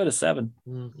 I gave it a 7.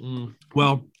 Mm-hmm.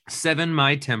 Well, 7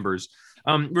 my timbers.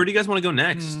 Where do you guys want to go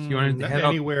next? You want to head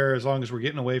anywhere as long as we're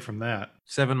getting away from that.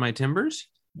 7 my timbers?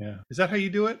 Yeah. Is that how you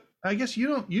do it? I guess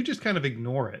you just kind of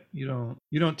ignore it. You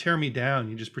don't tear me down.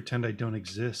 You just pretend I don't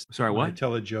exist. Sorry, what? I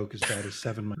tell a joke as bad as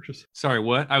 7 timbers. Sorry,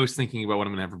 what? I was thinking about what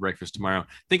I'm going to have for breakfast tomorrow.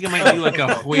 Think it might be like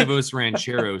a huevos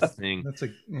ranchero thing. That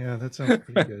sounds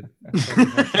pretty good.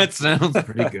 That sounds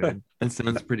pretty good. That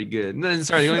sounds pretty good. And then,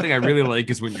 sorry, the only thing I really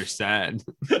like is when you're sad.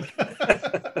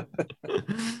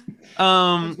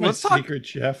 Let's talk. Secret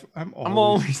chef. I'm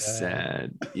always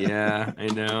sad. Yeah, I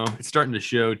know. It's starting to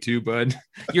show too, bud.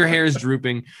 Your hair is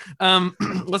drooping.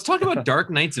 Let's talk about Dark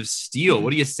Knights of Steel.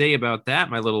 What do you say about that,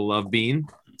 my little love bean?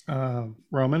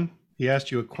 Roman, he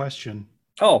asked you a question.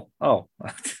 Oh,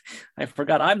 I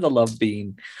forgot I'm the love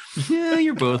bean. Yeah,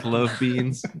 you're both love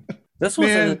beans. This was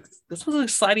an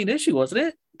exciting issue, wasn't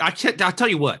it? I'll tell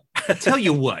you what. At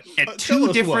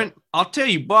I'll tell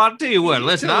you what.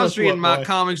 Listen, I was reading my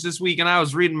comics this week, and I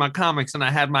was reading my comics, and I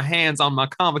had my hands on my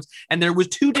comics, and there was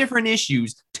 2 different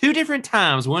issues, 2 different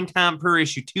times, 1 time per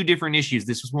issue, 2 different issues.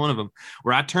 This was one of them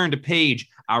where I turned a page,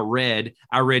 I read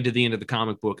to the end of the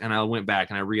comic book, and I went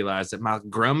back and I realized that my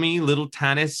grummy little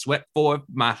tiny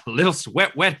my little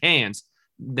sweat wet hands,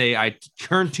 I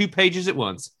turned 2 pages at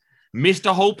once. Missed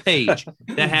a whole page.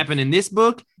 That happened in this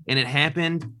book, and it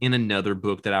happened in another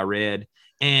book that I read.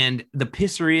 And the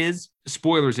pisser is,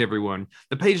 spoilers, everyone,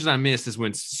 the pages I missed is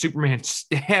when Superman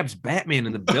stabs Batman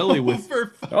in the belly with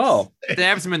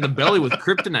stabs him in the belly with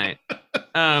kryptonite.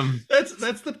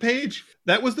 That's the page.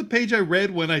 That was the page I read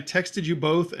when I texted you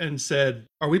both and said,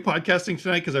 "Are we podcasting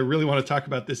tonight? Because I really want to talk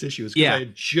about this issue." It's because I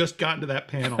had just gotten to that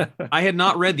panel. I had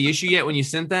not read the issue yet when you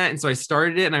sent that, and so I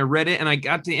started it and I read it, and I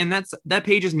got to, and that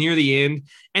page is near the end,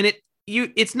 and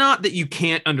it's not that you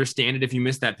can't understand it if you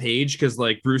miss that page, because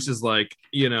like Bruce is like,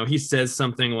 he says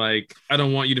something like, "I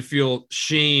don't want you to feel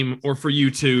shame or for you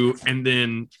to," and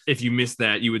then if you miss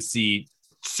that, you would see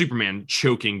Superman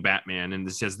choking Batman, and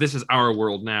it says, "This is our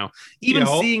world now." Even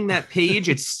seeing that page,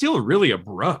 it's still really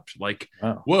abrupt. Like,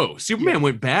 whoa, Superman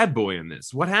went bad boy in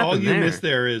this. What happened? All you missed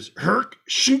there is Herc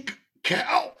Shink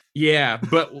Cow. Yeah,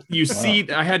 but you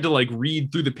see, I had to like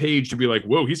read through the page to be like,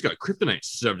 whoa, he's got kryptonite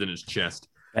shoved in his chest.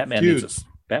 Batman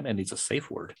needs a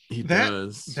safe word. He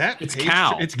does. It's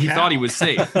cow. He thought he was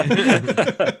safe.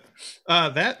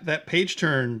 That page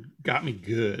turn got me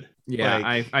good. Yeah,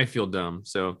 like, I feel dumb.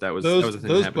 So that was those a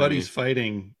thing that buddies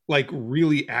fighting, like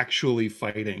really actually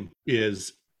fighting,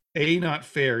 is A, not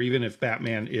fair, even if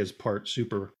Batman is part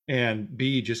super, and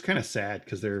B, just kind of sad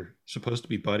because they're supposed to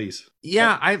be buddies.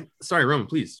 Yeah, sorry, Roman,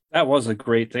 please. That was a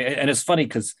great thing, and it's funny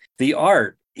because the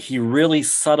art, he really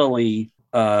subtly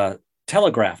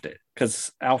telegraphed it,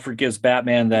 because Alfred gives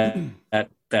Batman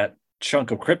that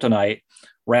chunk of kryptonite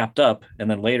wrapped up,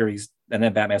 and then later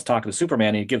then Batman's talking to Superman,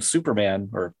 and he gives Superman,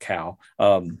 or Cal,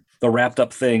 the wrapped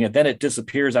up thing, and then it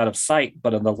disappears out of sight.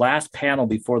 But in the last panel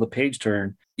before the page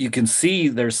turn, you can see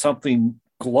there's something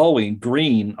glowing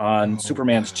green on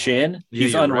Superman's chin.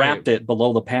 He's unwrapped it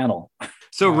below the panel.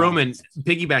 So Roman,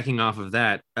 piggybacking off of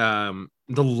that,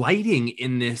 the lighting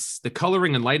in this, the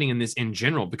coloring and lighting in this in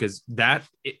general, because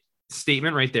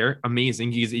statement right there,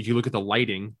 amazing. If you look at the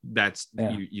lighting,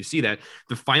 you see that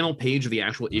the final page of the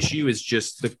actual issue is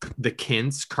just the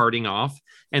Kents carting off,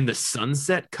 and the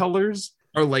sunset colors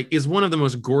is one of the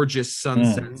most gorgeous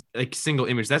sunsets, like single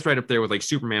image. That's right up there with like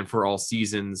Superman for All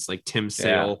Seasons, like Tim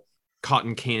Sale,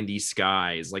 Cotton Candy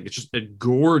Skies. Like, it's just a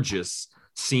gorgeous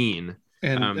scene.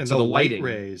 And so the lighting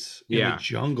light rays in the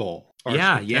jungle are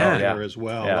as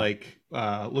well. Like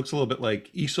looks a little bit like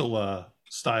Isola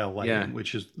style lighting,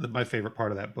 which is my favorite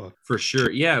part of that book. For sure.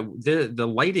 Yeah, the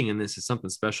lighting in this is something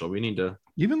special. We need to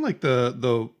even like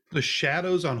the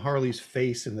shadows on Harley's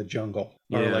face in the jungle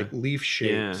are like leaf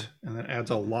shaped, and that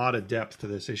adds a lot of depth to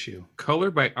this issue.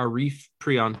 Color by Arif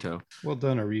Prianto. Well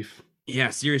done, Arif. Yeah,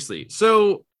 seriously.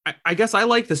 So I guess I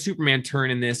like the Superman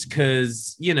turn in this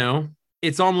because, you know,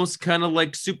 it's almost kind of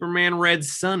like Superman Red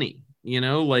Sunny, you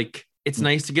know, like it's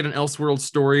nice to get an Elseworld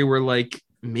story where like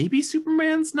maybe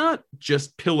Superman's not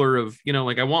just pillar of, you know,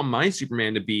 like I want my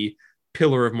Superman to be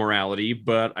pillar of morality,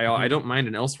 but I don't mind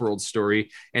an Elseworld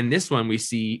story. And this one we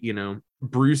see, you know,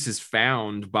 Bruce is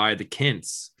found by the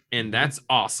Kents, and that's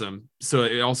awesome. So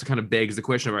it also kind of begs the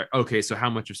question about, okay, so how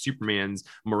much of Superman's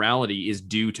morality is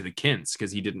due to the Kents because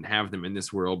he didn't have them in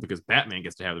this world because Batman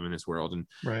gets to have them in this world. And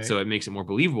so it makes it more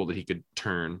believable that he could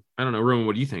turn. I don't know, Roman,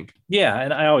 what do you think? Yeah,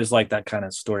 and I always like that kind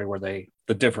of story where the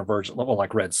different version, well,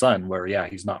 like Red Sun, where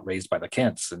he's not raised by the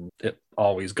Kents and it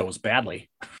always goes badly.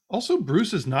 Also,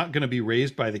 Bruce is not going to be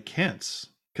raised by the Kents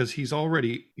because he's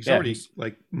already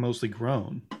like mostly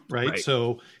grown, right?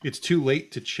 So it's too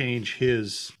late to change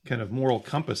his kind of moral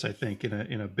compass, I think,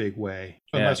 in a big way,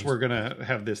 unless we're gonna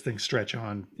have this thing stretch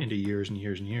on into years and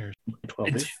years and years. 12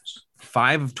 issues.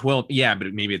 5 of 12, yeah,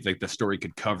 but maybe it's like the story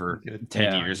could cover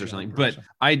 10 years or something. But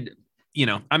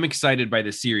I'm excited by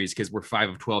this series because we're 5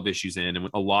 of 12 issues in, and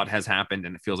a lot has happened,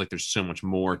 and it feels like there's so much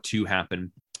more to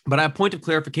happen. But I have a point of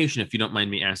clarification, if you don't mind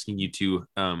me asking you two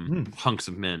hunks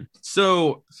of men.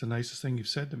 So it's the nicest thing you've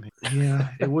said to me. Yeah,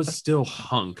 it was still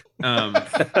hunk.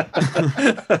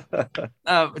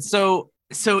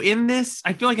 So in this,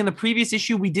 I feel like in the previous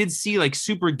issue, we did see like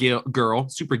Super Gil.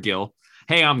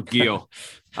 Hey, I'm Gil.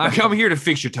 I'm here to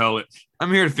fix your toilet. My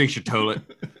name's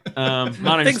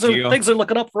Gil. Things are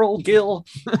looking up for old Gil.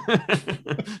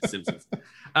 Simpsons.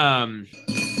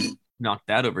 Knocked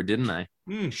that over, didn't I?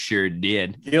 Sure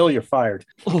did. Gil, you're fired.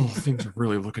 Oh, things are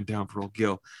really looking down for old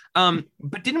Gil.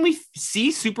 But didn't we see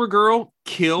Supergirl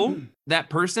kill that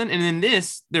person? And in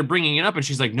this, they're bringing it up, and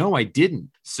she's like, "No, I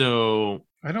didn't." So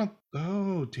I don't.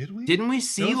 Oh, did we? Didn't we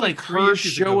see like her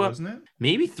show up? Wasn't it?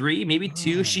 Maybe 3, maybe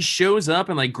 2. She shows up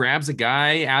and like grabs a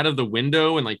guy out of the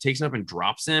window and like takes him up and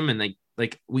drops him, and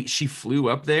she flew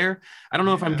up there. I don't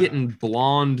know if I'm getting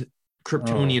blonde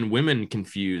Kryptonian women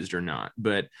confused or not,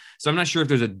 but so I'm not sure if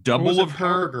there's a double of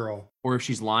Power her Girl, or if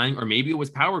she's lying, or maybe it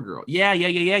was Power Girl.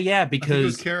 Yeah.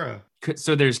 Because Kara.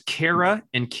 So there's Kara,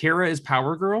 and Kara is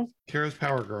Power Girl. Kara's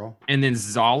Power Girl, and then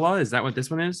Zala, is that what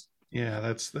this one is? Yeah,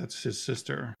 that's his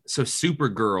sister. So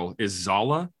Supergirl is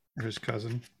Zala, or his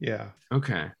cousin. Yeah.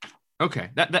 Okay.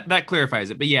 That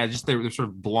clarifies it. But yeah, just they're sort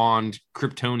of blonde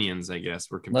Kryptonians, I guess.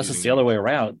 Unless it's the other way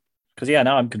around. Because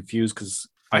now I'm confused because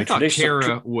I thought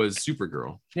Kara was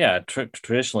Supergirl. Yeah,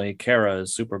 traditionally Kara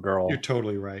is Supergirl. You're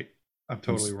totally right. I'm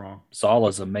totally wrong.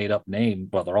 Zala's a made-up name.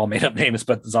 Well, they're all made-up names,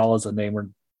 but Zala's a name we're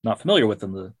not familiar with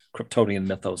in the Kryptonian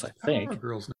mythos, I think.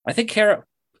 I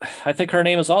think her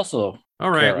name is also all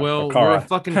right. Kara, we're a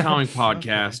fucking comic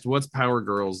podcast. Okay. What's Power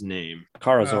Girl's name?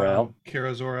 Kara Zor-El.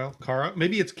 Kara Zor-El. Kara.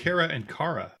 Maybe it's Kara and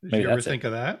Kara. Did you ever think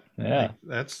of that? Yeah.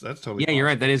 That's totally. Yeah, possible. You're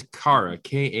right. That is Kara.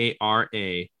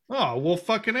 Kara. Oh well,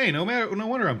 fucking A. No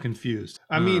wonder I'm confused.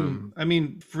 I mean,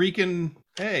 freaking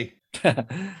A.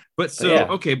 But so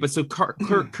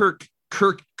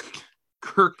Kirk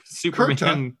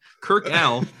Superman, Kirk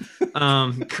L,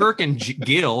 Kirk and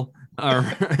Gil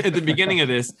are at the beginning of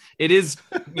this. It is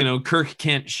Kirk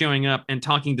Kent showing up and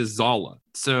talking to Zala.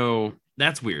 So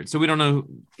that's weird. So we don't know.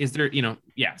 Is there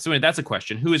So that's a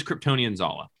question. Who is Kryptonian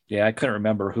Zala? Yeah, I couldn't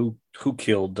remember who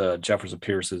killed Jefferson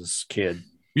Pierce's kid.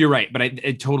 You're right, but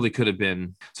it totally could have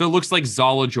been. So it looks like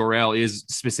Zala Jor-El is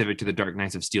specific to the Dark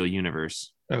Knights of Steel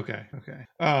universe. Okay.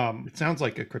 It sounds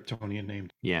like a Kryptonian name.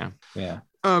 Yeah.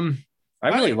 I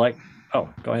really like. Oh,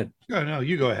 go ahead. Oh, no,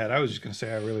 you go ahead. I was just going to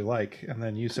say I really like, and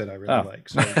then you said I really like.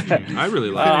 So I really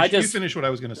like. You finish what I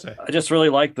was going to say. I just really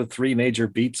like the 3 major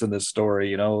beats in this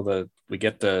story. We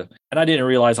get and I didn't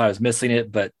realize I was missing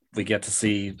it, but we get to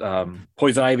see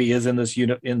Poison Ivy is in this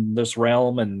in this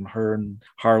realm, and her and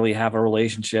Harley have a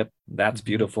relationship. That's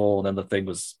beautiful. And then the thing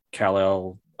was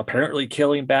Kal-El apparently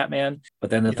killing Batman, but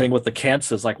then the thing with the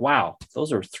Kents is like, wow,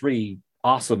 those are 3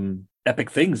 awesome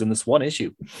epic things in this one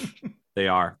issue. They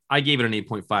are. I gave it an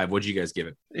 8.5. What'd you guys give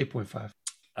it? 8.5.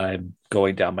 I'm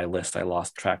going down my list. I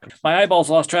lost track of my eyeballs.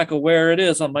 Lost track of where it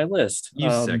is on my list. You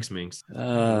sex minx.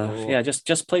 Yeah,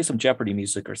 just play some Jeopardy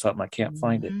music or something. I can't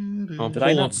find it. Did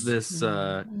I not this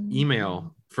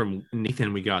email from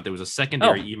Nathan we got? There was a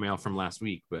secondary email from last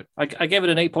week, but I gave it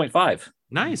an 8.5.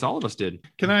 Nice, all of us did.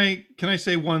 Can I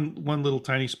say one little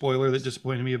tiny spoiler that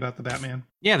disappointed me about the Batman?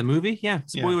 Yeah, the movie. Yeah,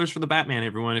 spoilers for the Batman.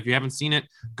 Everyone, if you haven't seen it,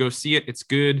 go see it. It's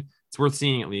good. It's worth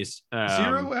seeing at least.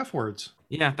 0 F words.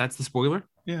 Yeah, that's the spoiler.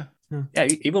 Yeah. Yeah,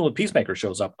 even when Peacemaker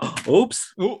shows up.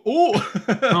 Oops.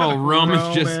 Oh,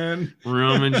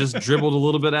 Roman just dribbled a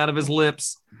little bit out of his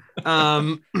lips.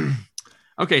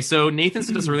 Okay, so Nathan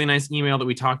sent us a really nice email that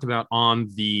we talked about on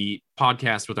the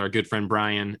podcast with our good friend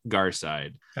Brian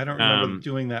Garside. I don't remember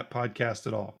doing that podcast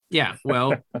at all. Yeah,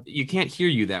 well, you can't hear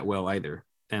you that well either.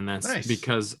 And that's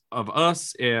because of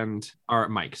us and our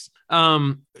mics.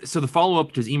 So the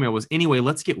follow-up to his email was, anyway,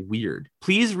 let's get weird.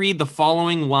 Please read the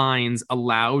following lines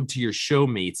aloud to your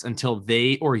showmates until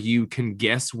they or you can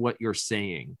guess what you're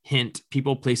saying. Hint,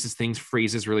 people, places, things,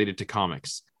 phrases related to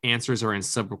comics. Answers are in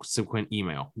subsequent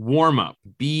email. Warm up.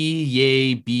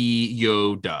 B-Y-B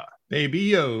Yoda.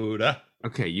 Baby Yoda.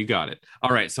 Okay, you got it.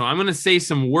 All right, so I'm going to say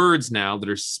some words now that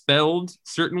are spelled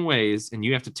certain ways, and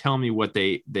you have to tell me what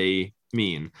they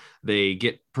mean. They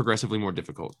get progressively more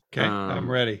difficult. Okay, I'm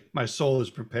ready. My soul is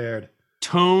prepared.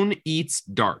 Tone eats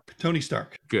dark. Tony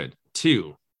Stark. Good.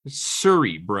 2.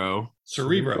 Surrey, bro.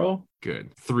 Cerebro.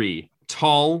 Good. 3.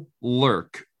 Tall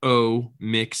lurk. O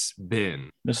mix bin.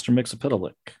 Mr.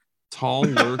 Mixapitalik. Tall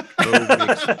lurk. O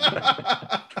mix.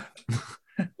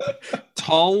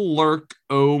 Tall lurk.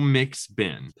 O mix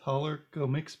bin. Taller go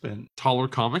mix bin. Taller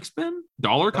comics bin.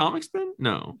 Dollar comics bin.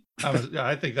 No.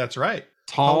 I think that's right.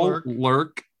 Tall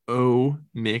lurk. O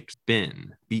mix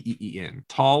bin. B-E-E-N.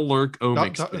 Tall lurk. O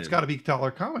mix bin. It's got to be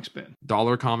Dollar Comics bin.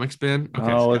 Dollar comics bin.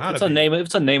 Okay. Oh, it's a name.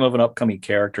 It's a name of an upcoming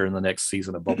character in the next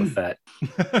season of Boba Fett.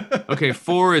 Okay.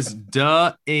 4 is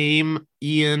Aim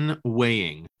Ian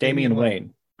Weighing. Damian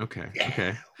Wayne. Okay.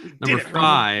 Okay. Number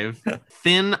 5,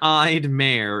 thin-eyed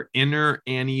mare, inner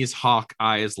Annie's hawk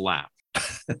eyes lap.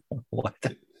 What?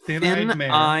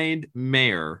 Thin-eyed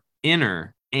mare,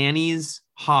 inner Annie's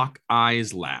hawk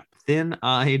eyes lap.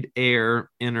 Thin-eyed air,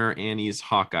 inner Annie's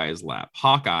hawk eyes lap.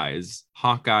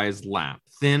 Hawkeyes lap.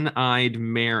 Thin-eyed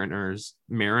mariner.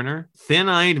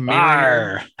 Thin-eyed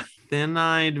mariner.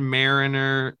 Thin-eyed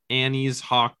mariner, Annie's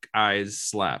hawk eyes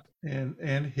slap.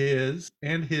 And his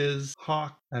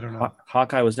hawk. I don't know.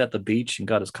 Hawkeye was at the beach and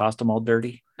got his costume all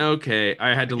dirty. Okay,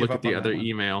 I had to look at the other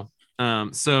email.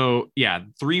 So yeah,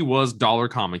 3 was Dollar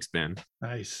Comics bin.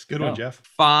 Nice, good one, Jeff.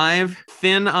 5,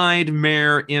 thin-eyed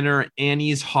mare, inner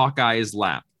Annie's Hawkeye's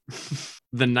lap.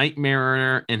 The Night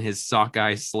Mariner and his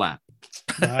sockeye slap.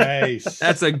 Nice.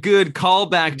 That's a good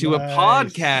callback to a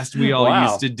podcast we all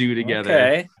used to do together.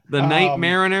 Okay. The Night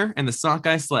Mariner and the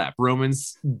sockeye slap.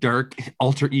 Roman's dark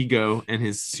alter ego and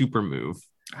his super move.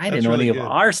 I didn't know any of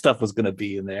our stuff was going to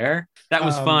be in there. That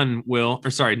was fun, Will.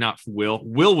 Or sorry, not Will.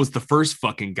 Will was the first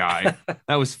fucking guy.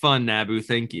 That was fun, Naboo.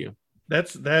 Thank you.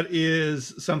 That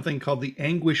is something called the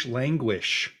Anguish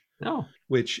Languish. Oh.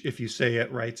 Which, if you say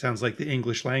it right, sounds like the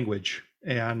English language.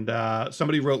 And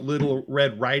somebody wrote Little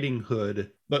Red Riding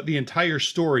Hood, but the entire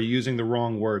story using the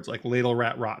wrong words, like Ladle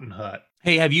Rat Rotten Hut.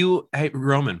 Hey,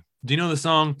 Roman, do you know the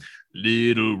song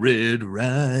Little Red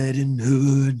Riding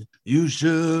Hood? You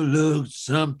sure look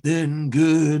something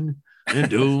good.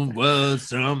 And don't want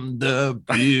some the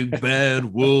big bad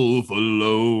wolf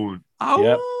alone. Oh,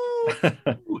 yep.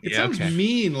 It sounds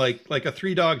mean, like a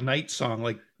Three Dog Night song,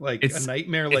 like a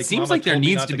nightmare. Like it seems Mama like there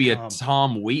needs to be come. a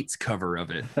Tom Waits cover of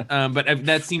it. But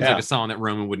that seems like a song that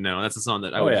Roman would know. That's a song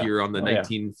that I would hear on the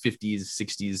 1950s,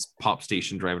 60s pop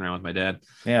station driving around with my dad.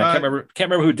 Yeah, I can't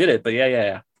remember who did it, but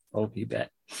yeah. Oh, you bet.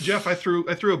 Jeff, I threw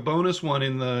a bonus one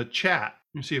in the chat.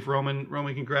 Let me see if Roman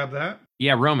can grab that.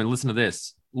 Yeah, Roman, listen to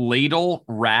this. Ladle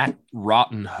Rat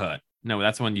Rotten Hut. No,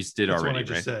 that's one you did already, what I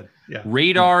just said. Yeah.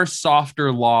 Radar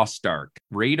Softer Lost Ark.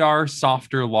 Radar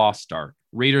Softer Lost Ark.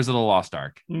 Raiders of the Lost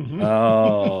Ark. Mm-hmm.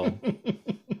 Oh.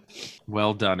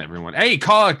 Well done, everyone. Hey,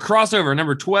 crossover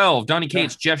number 12. Donnie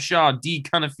Cates, Jeff Shaw, D.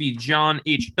 Cunniffe, John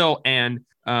H. Hill, and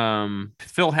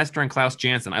Phil Hester and Klaus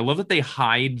Janson. I love that they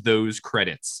hide those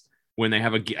credits when they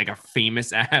have a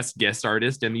famous ass guest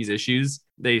artist in these issues.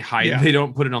 They hide. They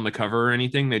don't put it on the cover or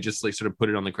anything. They just like sort of put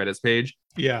it on the credits page.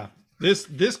 Yeah.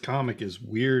 This comic is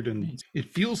weird and it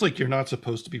feels like you're not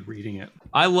supposed to be reading it.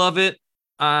 I love it.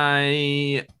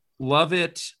 I love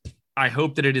it. I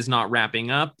hope that it is not wrapping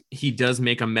up. He does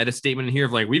make a meta statement in here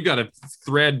of like, we've got to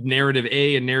thread narrative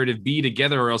A and narrative B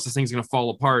together or else this thing's going to fall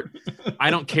apart.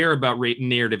 I don't care about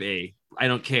narrative A. I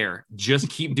don't care. Just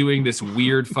keep doing this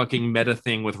weird fucking meta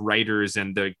thing with writers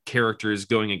and the characters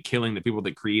going and killing the people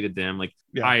that created them. Like,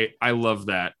 I love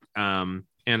that.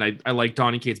 And I like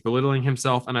Donnie Cates belittling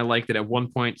himself. And I like that at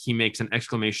one point he makes an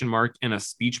exclamation mark in a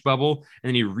speech bubble. And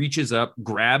then he reaches up,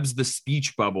 grabs the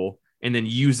speech bubble, and then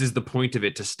uses the point of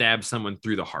it to stab someone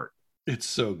through the heart. It's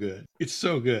so good. It's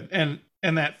so good. And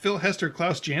And that Phil Hester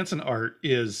Klaus Janson art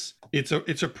it's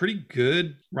a pretty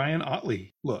good Ryan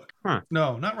Otley look. Huh.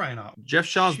 No, not Ryan Otley. Jeff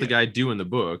Shaw's the guy doing the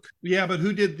book. Yeah, but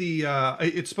who did the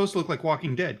it's supposed to look like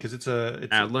Walking Dead because it's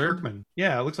Adler? Kirkman.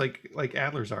 Yeah, it looks like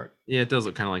Adler's art. Yeah, it does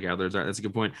look kind of like Adler's art. That's a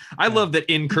good point. I love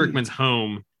that in Kirkman's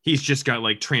home, he's just got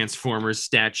like Transformers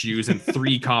statues and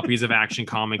 3 copies of Action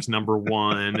Comics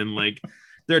 #1, and like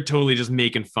they're totally just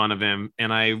making fun of him.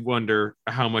 And I wonder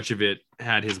how much of it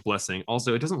had his blessing.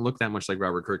 Also, it doesn't look that much like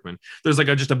Robert Kirkman. There's like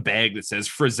just a bag that says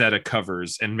Frazetta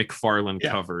covers and McFarlane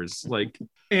covers. Like,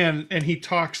 and he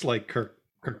talks like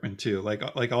Kirkman too.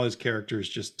 Like all his characters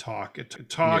just talk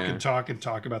and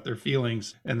talk about their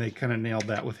feelings, and they kind of nailed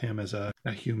that with him as a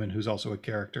human who's also a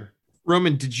character.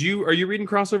 Roman, are you reading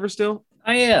crossover still?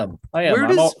 I am.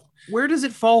 Where does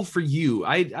it fall for you?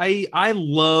 I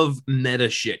love meta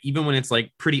shit, even when it's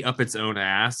like pretty up its own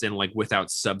ass and like without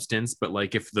substance. But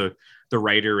like if the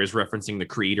writer is referencing the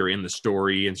creator in the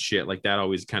story and shit like that,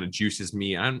 always kind of juices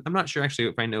me. I'm not sure actually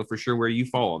if I know for sure where you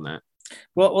fall on that.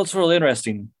 Well, it's really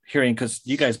interesting hearing because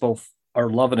you guys both are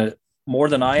loving it more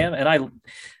than I am, and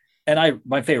I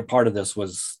my favorite part of this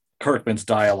was Kirkman's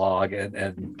dialogue and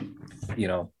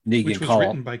Negan which was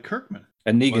written by Kirkman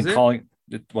and Negan calling.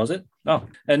 Was it? Oh,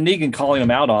 and Negan calling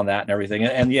him out on that and everything.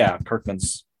 And yeah,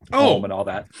 Kirkman's home and all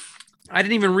that. I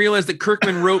didn't even realize that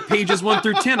Kirkman wrote pages 1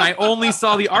 through 10. I only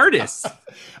saw the artists.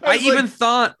 I even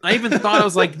thought I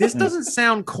was like, this doesn't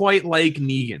sound quite like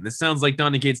Negan. This sounds like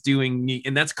Donny Cates doing Negan,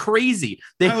 and that's crazy.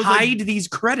 They hide these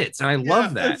credits, and I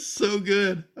love that. It's so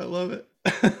good. I love it.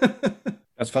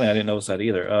 That's funny. I didn't notice that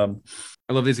either. I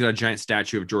love that he's got a giant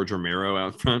statue of George Romero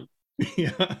out front.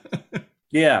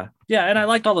 Yeah. And I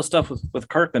liked all the stuff with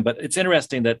Kirkman, but it's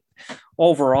interesting that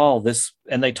overall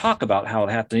and they talk about how it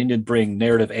happened. He did bring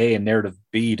narrative A and narrative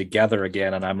B together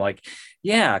again. And I'm like,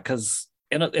 yeah, because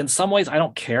in some ways I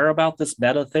don't care about this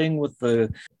meta thing with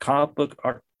the comic book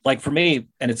art. Like for me,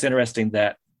 and it's interesting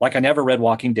that like I never read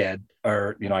Walking Dead,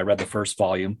 or I read the first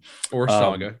volume or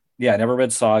Saga. Yeah, I never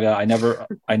read Saga. I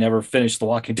never finished the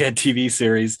Walking Dead TV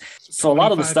series. So a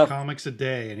lot of the stuff comics a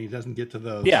day, and he doesn't get to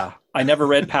those. Yeah, I never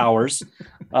read Powers.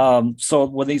 So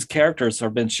when these characters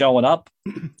have been showing up,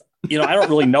 I don't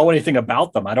really know anything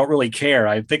about them. I don't really care.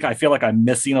 I feel like I'm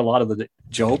missing a lot of the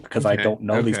joke because I don't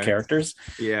know these characters.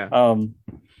 Yeah.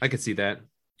 I could see that.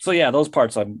 So yeah, those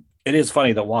parts it is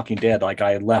funny that Walking Dead, like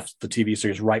I left the TV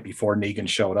series right before Negan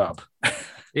showed up.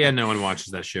 Yeah, no one watches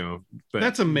that show. But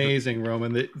that's amazing,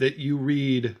 Roman, that you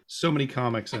read so many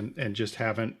comics and just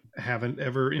haven't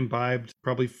ever imbibed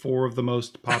probably 4 of the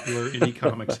most popular indie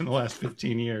comics in the last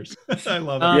 15 years. I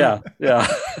love it. Yeah.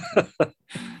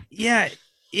 Yeah.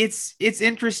 It's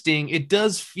interesting. It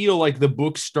does feel like the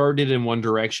book started in one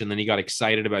direction, then he got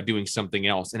excited about doing something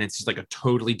else, and it's just like a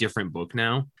totally different book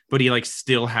now, but he like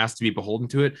still has to be beholden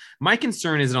to it. My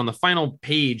concern is that on the final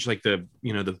page, like the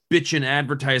bitchin'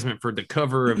 advertisement for the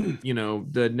cover of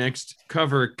the next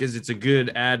cover, because it's a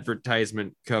good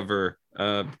advertisement cover.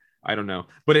 I don't know,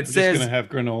 but it says just gonna have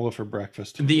granola for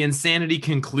breakfast. The insanity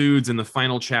concludes in the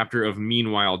final chapter of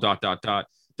Meanwhile ...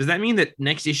 Does that mean that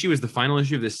next issue is the final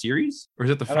issue of this series, or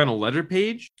is it the final letter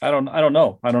page? I don't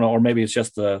know. Or maybe it's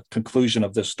just the conclusion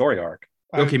of this story arc.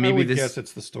 Okay, maybe guess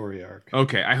it's the story arc.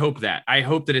 Okay, I hope that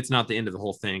it's not the end of the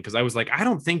whole thing, because I was like, I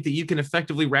don't think that you can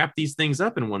effectively wrap these things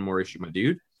up in one more issue, my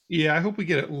dude. Yeah, I hope we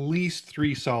get at least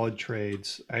 3 solid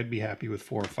trades. I'd be happy with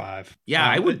 4 or 5. Yeah,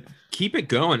 I would keep it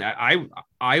going.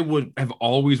 I would have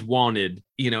always wanted,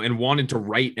 and wanted to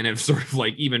write, and have sort of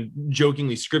like even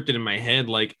jokingly scripted in my head,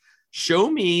 like,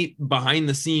 show me behind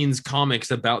the scenes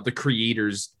comics about the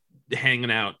creators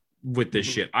hanging out with this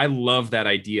shit. I love that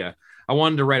idea. I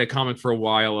wanted to write a comic for a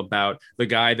while about the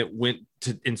guy that went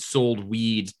to and sold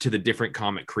weed to the different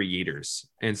comic creators.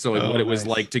 And so what it was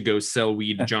like to go sell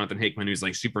weed to Jonathan Hickman, who's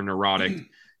like super neurotic.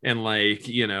 And like,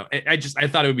 I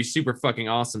thought it would be super fucking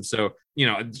awesome. So,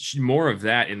 more of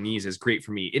that in these is great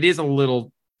for me. It is a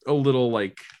little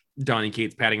like Donny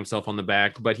Cates patting himself on the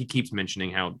back, but he keeps mentioning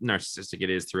how narcissistic it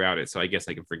is throughout it. So I guess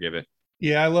I can forgive it.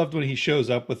 Yeah, I loved when he shows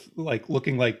up with like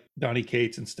looking like Donny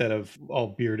Cates instead of all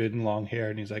bearded and long hair.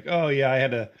 And he's like, oh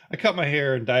yeah, I cut my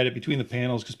hair and dyed it between the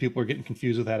panels because people were getting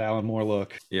confused with that Alan Moore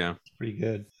look. Yeah. It's pretty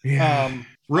good. Yeah.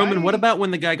 Roman, what about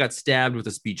when the guy got stabbed with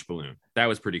a speech balloon? That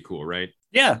was pretty cool, right?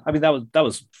 Yeah. I mean, that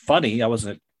was funny. I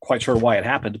wasn't quite sure why it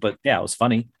happened, but yeah, it was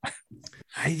funny.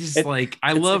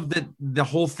 I love that the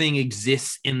whole thing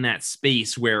exists in that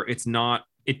space where it's not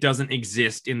it doesn't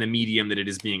exist in the medium that it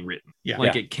is being written. Yeah.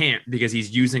 Like it can't, because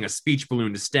he's using a speech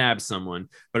balloon to stab someone,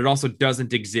 but it also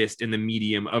doesn't exist in the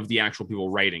medium of the actual people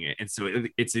writing it. And so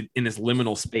it's in this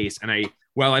liminal space. And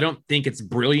while I don't think it's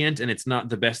brilliant and it's not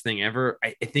the best thing ever,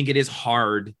 I think it is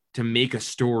hard to make a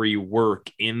story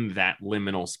work in that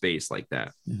liminal space like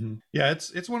that. Mm-hmm. Yeah,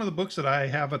 it's one of the books that I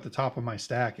have at the top of my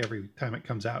stack every time it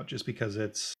comes out, just because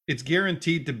it's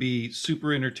guaranteed to be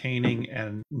super entertaining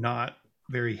and not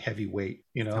very heavyweight.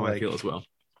 You know, how I feel as well.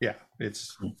 Yeah,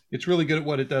 it's really good at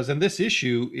what it does. And this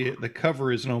issue, the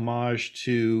cover is an homage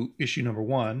to issue number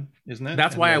 1, isn't it?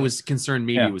 That's why I was concerned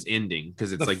maybe it was ending,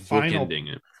 because it's like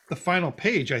bookending it. The final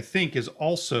page, I think, is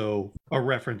also a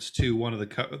reference to one of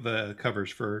the covers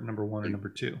for number 1 and number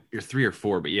 2. You're 3 or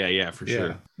 4, but yeah, for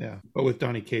sure. Yeah, but with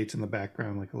Donny Cates in the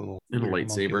background, like a little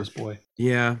lightsaber boy.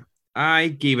 Yeah, I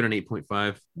gave it an 8.5.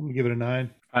 I'm gonna give it a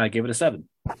 9. I gave it a 7.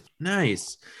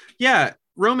 Nice. Yeah,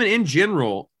 Roman in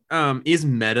general, is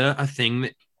meta a thing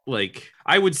that, like,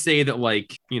 I would say that,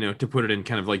 like, you know, to put it in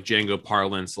kind of like Django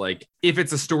parlance, like if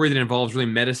it's a story that involves really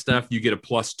meta stuff, you get a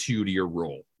 +2 to your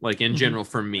roll, like in general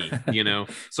for me, you know?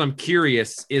 So I'm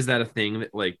curious, is that a thing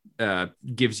that like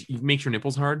makes your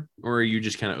nipples hard, or are you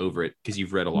just kind of over it because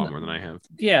you've read a lot more than I have?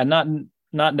 Yeah,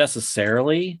 not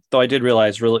necessarily, though I did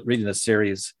realize reading the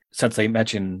series, since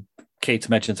Cates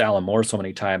mentions Alan Moore so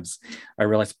many times, I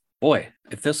realized, boy,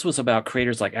 if this was about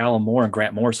creators like Alan Moore and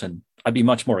Grant Morrison, I'd be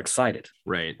much more excited.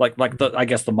 Right. Like I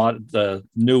guess the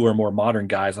newer, more modern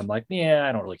guys, I'm like, yeah,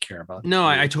 I don't really care about. No,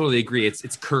 I totally agree.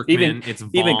 It's Kirkman, it's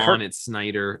Vaughn, it's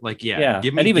Snyder. Like, yeah.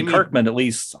 Kirkman, at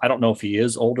least, I don't know if he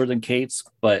is older than Cates,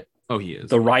 but he is.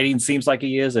 The writing seems like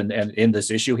he is, and in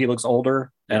this issue, he looks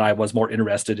older, and I was more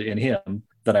interested in him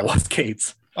than I was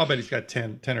Cates. I'll bet he's got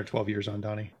 10 or 12 years on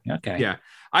Donnie. Okay. Yeah.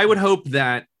 I would hope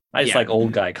that. I just like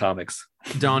old guy comics.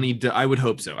 Donnie, I would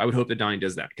hope so. I would hope that Donnie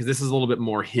does that, because this is a little bit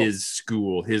more his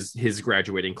school, his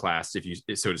graduating class, if you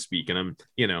so to speak. And I'm,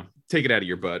 take it out of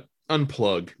your butt.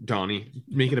 Unplug Donnie.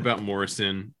 Make it about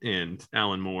Morrison and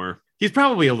Alan Moore. He's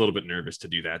probably a little bit nervous to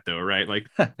do that, though, right? Like,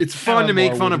 it's fun to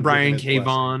make fun of Brian K.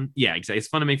 Vaughan. Yeah, exactly. It's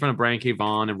fun to make fun of Brian K.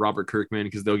 Vaughan and Robert Kirkman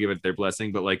because they'll give it their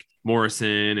blessing. But like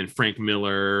Morrison and Frank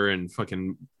Miller and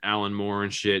fucking Alan Moore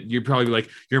and shit, you'd probably be like,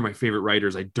 "You're my favorite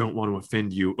writers. I don't want to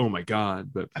offend you. Oh my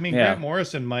god!" But I mean, Grant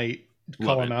Morrison might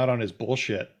call him out on his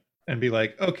bullshit and be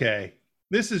like, "Okay,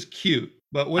 this is cute,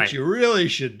 but what you really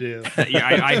should do." Yeah,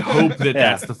 I hope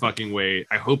that's the fucking way.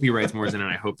 I hope he writes Morrison, and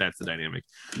I hope that's the dynamic.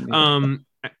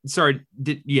 Sorry,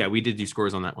 we did do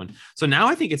scores on that one. So now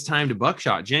I think it's time to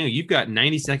buckshot. Django, you've got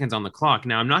 90 seconds on the clock.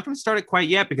 Now I'm not going to start it quite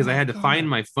yet because I had to find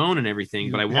my phone and everything,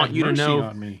 but I want you to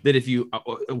know that if you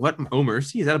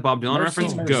mercy, is that a Bob Dylan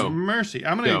reference? Go mercy.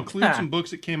 I'm going to include some books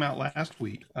that came out last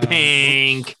week.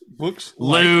 Pink books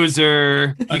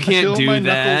loser. You can't do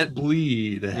that.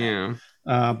 Bleed. Yeah.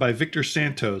 By Victor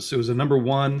Santos. It was a number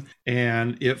 1,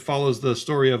 and it follows the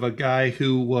story of a guy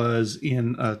who was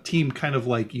in a team kind of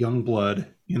like Youngblood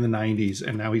in the 90s,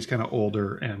 and now he's kind of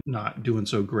older and not doing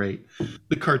so great.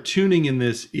 The cartooning in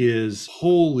this is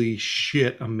holy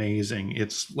shit amazing.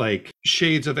 It's like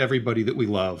shades of everybody that we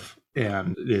love,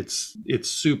 and it's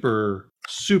super,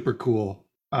 super cool.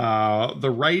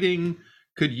 The writing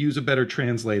could use a better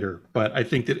translator, but I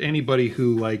think that anybody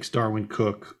who likes Darwin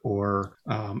Cook or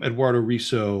Eduardo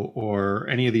Risso or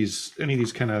any of these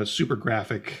kind of super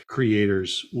graphic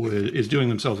creators is doing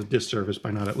themselves a disservice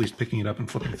by not at least picking it up and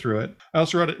flipping through it. I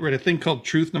also read a thing called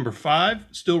Truth number 5.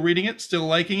 Still reading it, still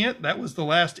liking it. That was the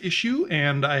last issue,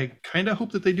 and I kind of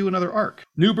hope that they do another arc.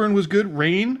 Newburn was good.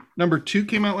 Rain number 2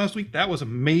 came out last week. That was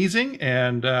amazing,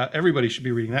 and everybody should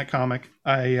be reading that comic.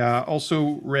 I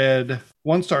also read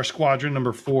One Star Squadron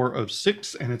number 4 of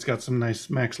 6, and it's got some nice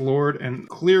Max Lord and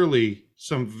clearly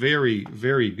some very,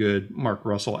 very good Mark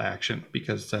Russell action,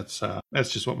 because that's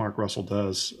just what Mark Russell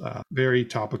does. Very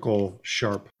topical,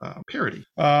 sharp parody.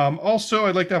 Also,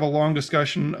 I'd like to have a long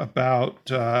discussion about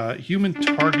Human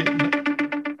Target.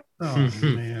 Oh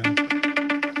man.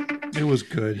 It was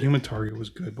good. Human Target was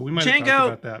good, but we might have talked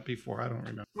about that before. I don't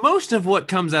remember. Most of what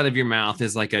comes out of your mouth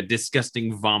is like a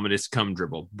disgusting, vomitous cum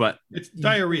dribble, but it's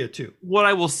diarrhea too. What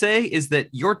I will say is that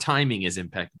your timing is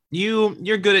impeccable.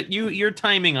 You're good at your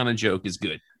timing on a joke is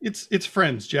good. It's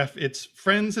Friends, Jeff. It's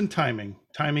Friends and timing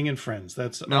and Friends.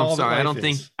 That's no. All sorry, I don't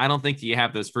think that you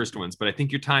have those first ones, but I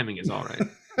think your timing is all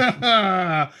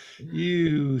right.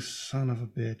 You son of a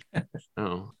bitch.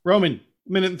 Oh, Roman,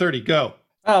 minute and 30. Go.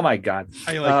 Oh my God!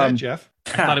 How you like that, Jeff?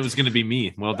 I thought it was going to be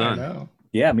me. Well done. I know.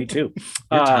 Yeah, me too.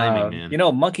 Your timing,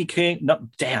 man. Monkey King. No,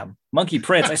 damn. Monkey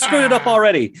Prince. I screwed it up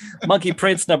already. Monkey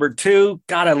Prince #2.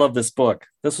 God, I love this book.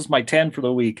 This was my 10 for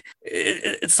the week.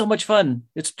 It's so much fun.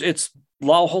 It's a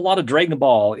whole lot of Dragon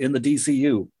Ball in the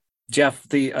DCU. Jeff,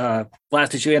 the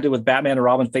last issue ended with Batman and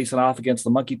Robin facing off against the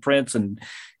Monkey Prince, and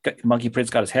Monkey Prince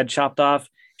got his head chopped off.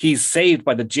 He's saved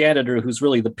by the janitor, who's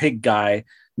really the pig guy,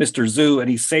 Mr. Zoo, and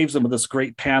he saves him with this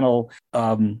great panel.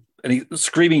 And he's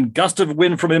screaming, "Gust of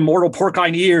wind from immortal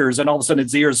porcine ears," and all of a sudden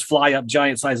his ears fly up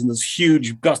giant size, and this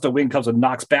huge gust of wind comes and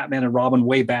knocks Batman and Robin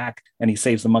way back, and he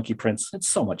saves the Monkey Prince. It's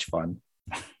so much fun.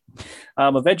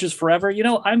 Avengers Forever,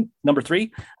 I'm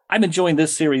 #3. I'm enjoying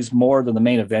this series more than the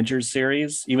main Avengers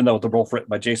series, even though they're both written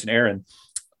by Jason Aaron.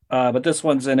 But this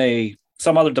one's in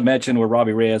some other dimension where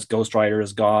Robbie Reyes, Ghost Rider,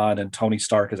 is gone, and Tony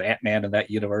Stark is Ant-Man in that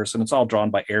universe, and it's all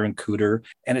drawn by Aaron Kuder,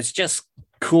 and it's just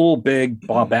cool, big,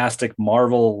 bombastic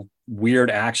Marvel weird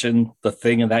action. The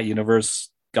Thing in that universe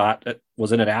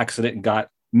was in an accident and got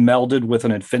melded with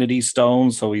an Infinity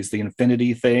Stone, so he's the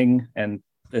Infinity Thing, and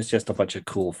it's just a bunch of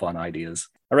cool, fun ideas.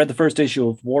 I read the first issue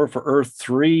of War for Earth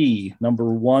 3,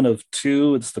 #1 of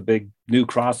 2. It's the big new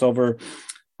crossover.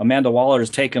 Amanda Waller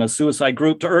has taken a suicide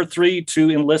group to Earth 3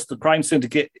 to enlist the crime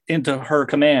syndicate into her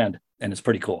command, and it's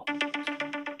pretty cool.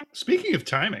 Speaking of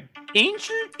timing,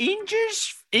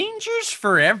 Angels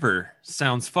Forever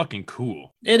sounds fucking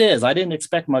cool. It is. I didn't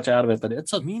expect much out of it, but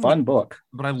it's a fun book.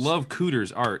 But I love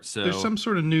Cooter's art. So there's some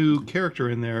sort of new character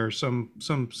in there, some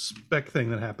spec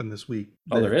thing that happened this week.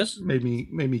 Oh, there is? Made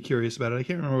me curious about it. I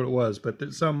can't remember what it was, but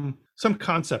there's some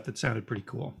concept that sounded pretty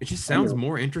cool. It just sounds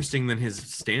more interesting than his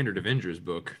standard Avengers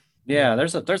book. Yeah,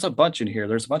 there's a bunch in here.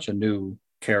 There's a bunch of new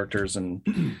characters and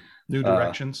new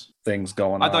directions, things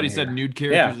going on. I thought he said nude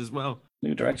characters as well.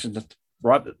 New directions.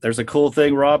 There's a cool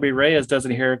thing Robbie Reyes does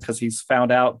in here because he's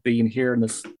found out being here in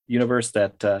this universe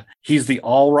that he's the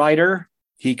All-Rider.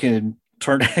 He can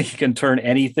turn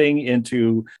anything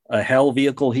into a hell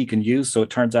vehicle he can use. So it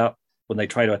turns out when they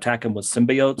try to attack him with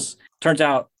symbiotes, turns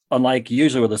out unlike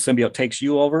usually where the symbiote takes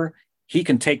you over, he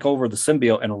can take over the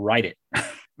symbiote and ride it.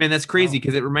 Man, that's crazy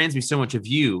because it reminds me so much of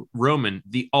you, Roman,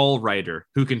 the All-Rider,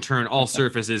 who can turn all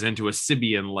surfaces into a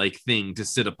Sibian-like thing to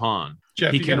sit upon.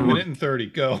 Jeff, you got a minute and 30.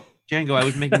 Go. Django, I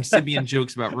was making Sibian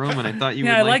jokes about Roman. I thought you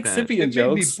would I like that. Sibian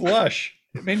jokes.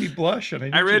 It made me blush.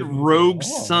 And I read Rogue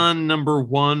Sun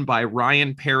 #1 by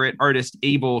Ryan Parrott, artist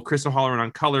Abel, Chris O'Halloran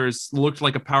on colors. Looked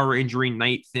like a Power Ranger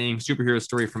night thing, superhero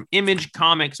story from Image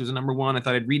Comics. It was a #1. I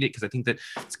thought I'd read it because I think that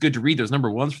it's good to read those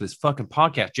 #1s for this fucking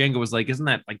podcast. Django was like, isn't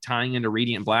that like tying into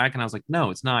Radiant Black? And I was like,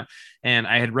 no, it's not. And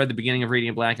I had read the beginning of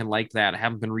Radiant Black and liked that. I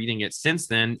haven't been reading it since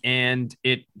then. And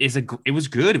it was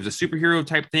good. It was a superhero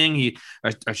type thing.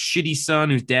 A shitty son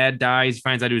whose dad dies,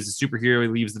 finds out he was a superhero. He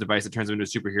leaves the device that turns him into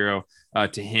a superhero.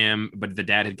 To him, but the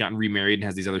dad had gotten remarried and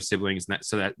has these other siblings, and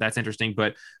that's interesting.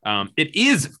 But it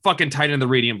is fucking tied into the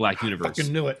Radiant Black universe. I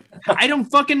fucking knew it. I don't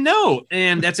fucking know,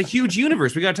 and that's a huge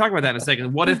universe. We got to talk about that in a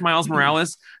second. What if Miles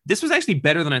Morales? This was actually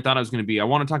better than I thought it was going to be. I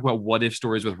want to talk about what if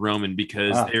stories with Roman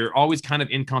because they're always kind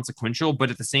of inconsequential, but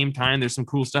at the same time, there's some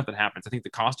cool stuff that happens. I think the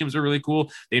costumes are really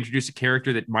cool. They introduced a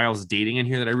character that Miles is dating in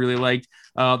here that I really liked.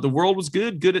 The world was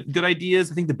good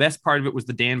ideas. I think the best part of it was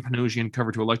the Dan Panosian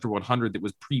cover to Electra 100 that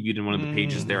was previewed in one of the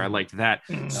pages there. I liked that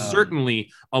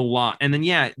certainly a lot. And then,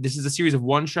 this is a series of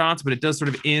one-shots, but it does sort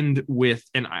of end with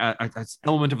an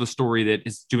element of the story that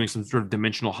is doing some sort of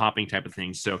dimensional hopping type of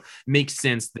thing. So it makes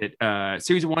sense that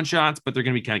series of one-shots, but they're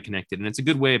going to be kind of connected. And it's a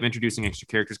good way of introducing extra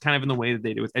characters, kind of in the way that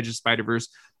they did with Edge of Spider-Verse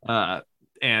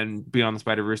and Beyond the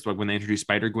Spider-Verse, like when they introduced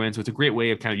Spider-Gwen. So it's a great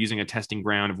way of kind of using a testing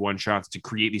ground of one-shots to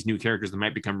create these new characters that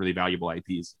might become really valuable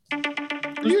IPs.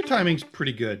 Your timing's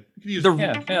pretty good. You could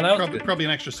use probably an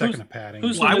extra second of padding.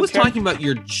 I was talking about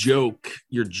your joke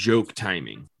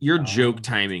timing. Your joke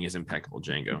timing is impeccable,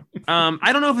 Django.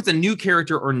 I don't know if it's a new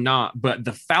character or not, but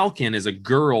the Falcon is a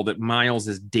girl that Miles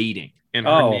is dating. And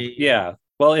well,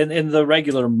 in the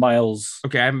regular Miles,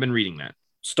 I haven't been reading that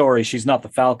story. She's not the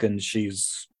Falcon.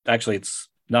 It's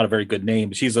not a very good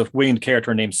name. She's a winged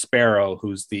character named Sparrow,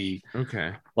 who's the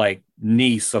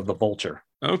niece of the Vulture.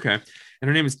 Okay. And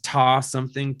her name is Ta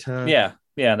something. Yeah,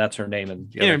 that's her name.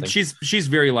 And she's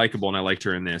very likable, and I liked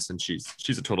her in this, and she's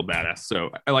a total badass.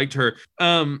 So I liked her.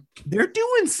 They're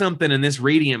doing something in this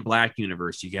Radiant Black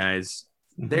universe, you guys.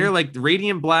 Mm-hmm. They're like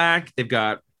Radiant Black. They've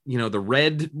got the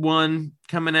red one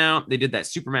coming out. They did that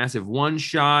supermassive one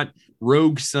shot.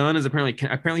 Rogue Sun is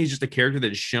apparently he's just a character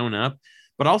that has shown up.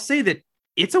 But I'll say that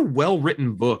it's a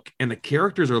well-written book, and the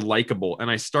characters are likable. And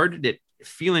I started it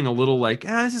feeling a little like,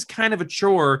 this is kind of a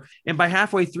chore. And by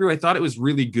halfway through, I thought it was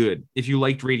really good. If you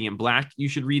liked Radiant Black, you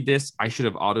should read this. I should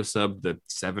have auto-subbed the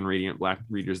 7 Radiant Black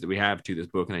readers that we have to this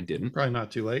book, and I didn't. Probably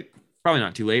not too late.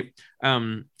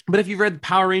 But if you've read the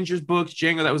Power Rangers books,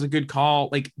 Django, that was a good call.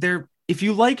 Like if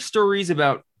you like stories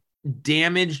about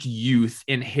damaged youth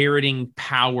inheriting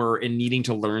power and needing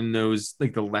to learn those,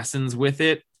 like the lessons with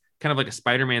it, kind of like a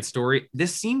Spider-Man story,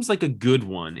 this seems like a good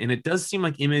one. And it does seem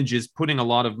like Image is putting a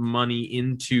lot of money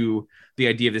into the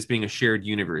idea of this being a shared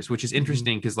universe, which is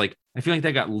interesting because like I feel like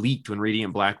that got leaked when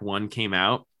Radiant Black 1 came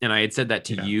out, and I had said that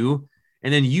to you,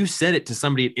 and then you said it to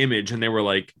somebody at Image, and they were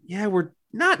like, yeah, we're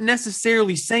not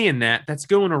necessarily saying that. That's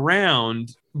going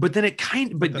around. But then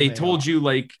they told you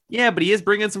like, yeah, but he is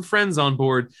bringing some friends on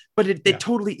board. But it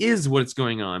totally is what's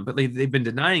going on. But they've been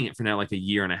denying it for now like a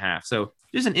year and a half. So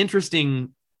just an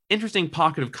interesting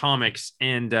pocket of comics.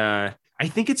 And I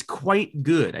think it's quite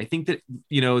good. I think that,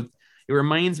 it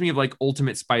reminds me of like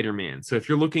Ultimate Spider-Man. So if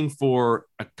you're looking for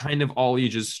a kind of all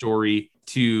ages story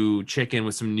to check in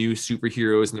with some new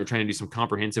superheroes and they're trying to do some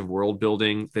comprehensive world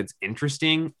building that's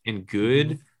interesting and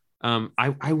good,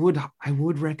 I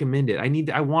would recommend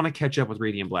it. I want to catch up with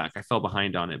Radiant Black. I fell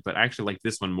behind on it, but I actually like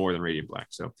this one more than Radiant Black.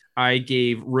 So I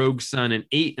gave Rogue Sun an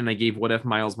 8, and I gave What If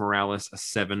Miles Morales a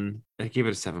 7. I gave it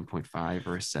a 7.5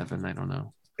 or a 7. I don't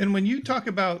know. And when you talk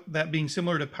about that being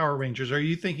similar to Power Rangers, are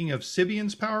you thinking of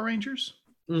Sybian's Power Rangers?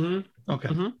 Mm-hmm. Okay.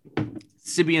 Mm-hmm.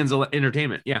 Sybian's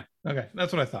Entertainment. Yeah. Okay.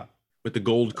 That's what I thought. With the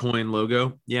gold coin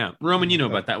logo. Yeah. Roman, you know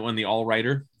about that one, the All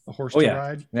Rider. A horse to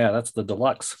ride. Yeah, that's the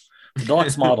deluxe. The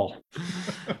deluxe model.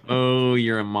 Oh,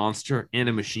 you're a monster and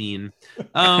a machine.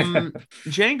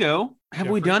 Django, have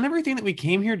we done everything that we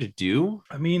came here to do?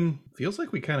 I mean, feels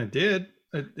like we kind of did.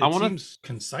 It seems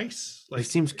concise. Like, it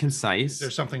seems concise.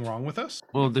 There's something wrong with us?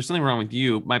 Well, there's something wrong with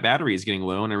you. My battery is getting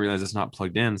low, and I realize it's not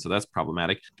plugged in, so that's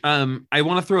problematic. I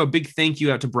want to throw a big thank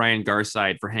you out to Brian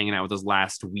Garside for hanging out with us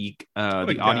last week.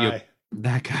 The audio.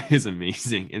 That guy is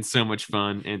amazing and so much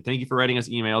fun. And thank you for writing us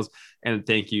emails, and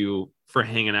thank you for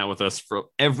hanging out with us for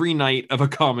every night of a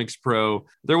Comics Pro.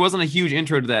 There wasn't a huge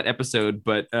intro to that episode,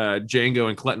 but Django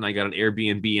and Clet and I got an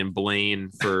Airbnb in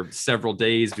Blaine for several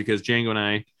days because Django and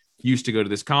I used to go to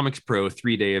this Comics Pro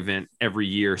 3-day event every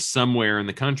year somewhere in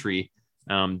the country.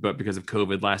 But because of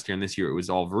COVID last year and this year, it was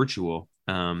all virtual.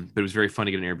 But it was very fun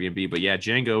to get an Airbnb. But yeah,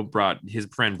 Django brought his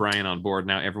friend Brian on board.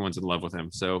 Now everyone's in love with him.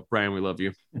 So Brian, we love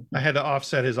you. I had to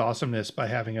offset his awesomeness by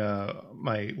having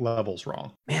my levels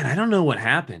wrong. Man, I don't know what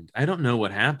happened. I don't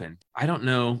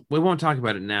know. We won't talk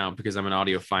about it now because I'm an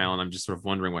audiophile and I'm just sort of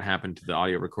wondering what happened to the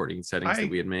audio recording settings that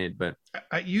we had made. But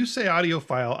you say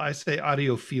audiophile, I say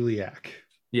audiophiliac.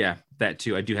 Yeah, that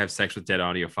too. I do have sex with dead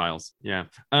audiophiles. Yeah.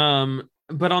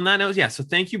 But on that note, yeah. So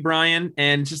thank you, Brian.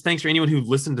 And just thanks for anyone who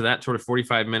listened to that sort of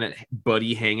 45-minute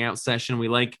buddy hangout session. We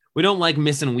don't like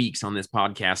missing weeks on this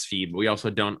podcast feed, but we also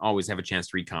don't always have a chance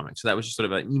to read comics. So that was just sort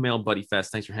of an email buddy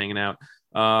fest. Thanks for hanging out.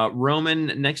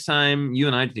 Roman, next time you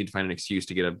and I need to find an excuse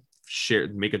to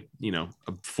make a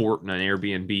fort and an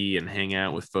Airbnb and hang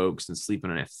out with folks and sleep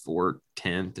in a fort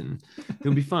tent, and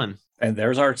it'll be fun. And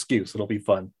there's our excuse. It'll be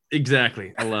fun.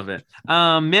 Exactly. I love it.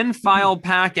 Men file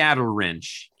pack adder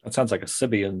wrench. That sounds like a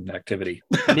Sybian activity.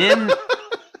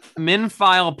 Men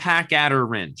file pack adder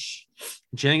wrench.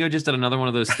 Django just did another one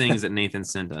of those things that Nathan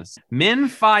sent us. Men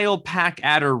file pack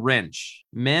adder wrench.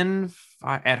 Men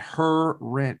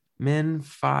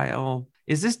file.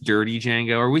 Is this dirty,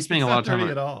 Django? Are we spending a lot of time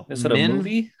at all? Is it a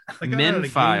movie? Men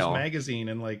file magazine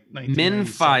in like 1997.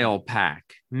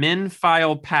 Men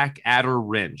file pack adder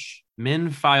wrench.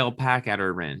 Men file pack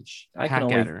adder wrench. I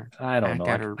don't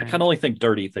know. I can only think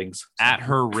dirty things. At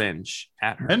her wrench.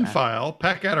 Men file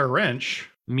pack adder wrench.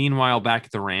 Meanwhile, back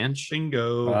at the ranch.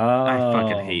 Bingo. I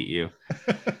fucking hate you.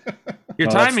 Your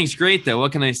timing's great, though.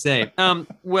 What can I say?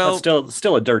 Well, that's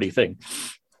still a dirty thing.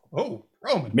 Oh,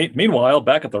 Roman. Meanwhile,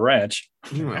 back at the ranch.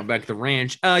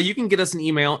 You can get us an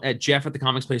email at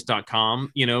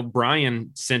jeff@thecomicsplace.com.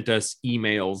 Brian sent us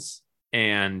emails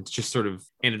and just sort of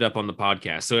ended up on the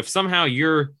podcast. So if somehow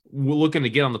you're looking to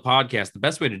get on the podcast, the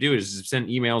best way to do it is send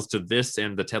emails to this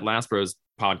and the Ted Lasbros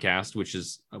podcast, which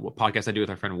is what podcast I do with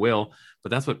our friend Will. But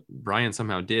that's what Brian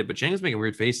somehow did. But Django's making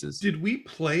weird faces. Did we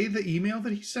play the email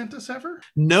that he sent us ever?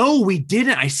 No, we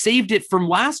didn't. I saved it from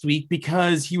last week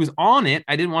because he was on it.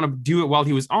 I didn't want to do it while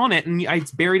he was on it, and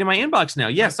it's buried in my inbox now.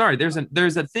 Yeah, sorry. There's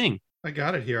a thing. I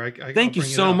got it here. Thank you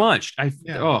so much. Brian,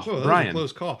 that was a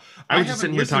close call. I was just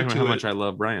sitting here talking about how much I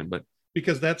love Brian, but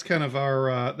because that's kind of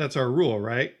our rule,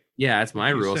 right? Yeah, that's my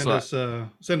rule.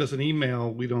 Send us an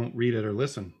email. We don't read it or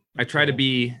listen. I try to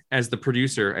be, as the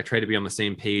producer, I try to be on the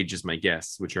same page as my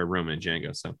guests, which are Roman and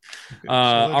Django. So,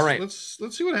 all right, let's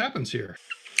see what happens here.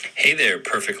 Hey there,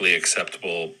 perfectly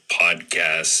acceptable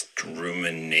podcast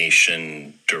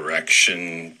rumination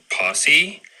direction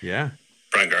posse. Yeah.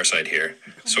 Brian Garside here.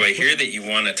 So I hear that you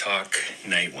want to talk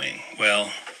Nightwing.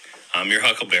 Well, I'm your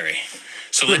Huckleberry.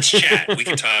 So let's chat. We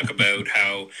can talk about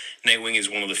how Nightwing is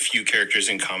one of the few characters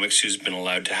in comics who's been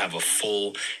allowed to have a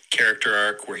full character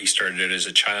arc where he started out as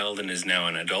a child and is now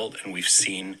an adult, and we've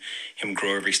seen him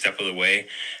grow every step of the way.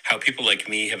 How people like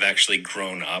me have actually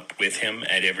grown up with him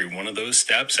at every one of those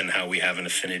steps, and how we have an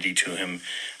affinity to him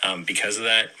because of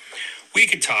that. We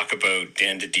could talk about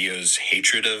Dan DiDio's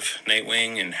hatred of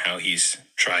Nightwing and how he's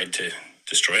tried to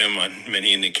destroy him on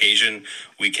many an occasion.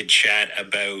 We could chat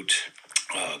about,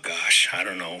 oh gosh, I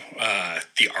don't know,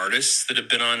 the artists that have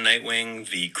been on Nightwing,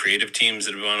 the creative teams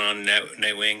that have been on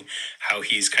Nightwing, how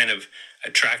he's kind of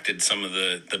attracted some of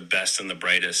the best and the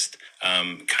brightest,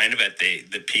 kind of at the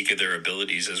peak of their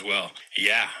abilities as well.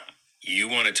 Yeah, you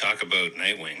want to talk about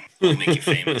Nightwing, I'll make you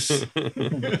famous.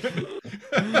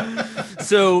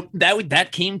 So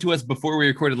that came to us before we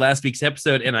recorded last week's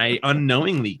episode, and I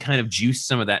unknowingly kind of juiced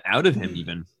some of that out of him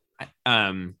even.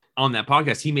 On that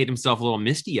podcast, he made himself a little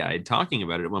misty-eyed talking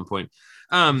about it at one point.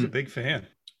 He's a big fan.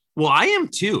 Well, I am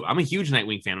too. I'm a huge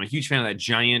Nightwing fan. I'm a huge fan of that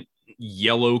giant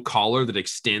yellow collar that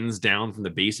extends down from the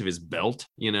base of his belt,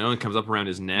 and comes up around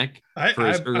his neck for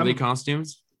his early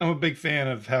costumes. I'm a big fan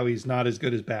of how he's not as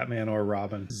good as Batman or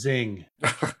Robin. Zing.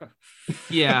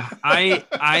 Yeah,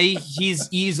 he's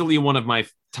easily one of my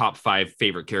top 5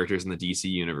 favorite characters in the DC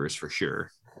universe for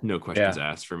sure. No questions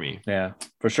asked for me. Yeah,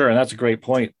 for sure. And that's a great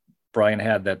point Brian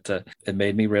had, that it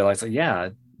made me realize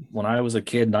that, when I was a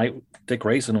kid, Dick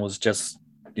Grayson was just,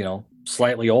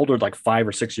 slightly older, like 5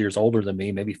 or 6 years older than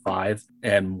me, maybe 5.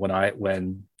 And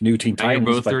when New Teen Titans,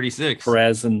 both 36,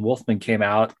 Perez and Wolfman came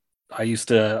out,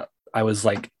 I was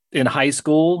like in high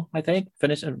school, I think,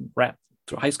 finishing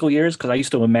high school years, because I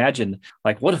used to imagine,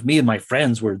 like, what if me and my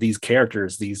friends were these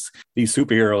characters, these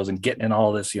superheroes, and getting in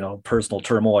all this, personal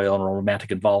turmoil and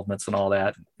romantic involvements and all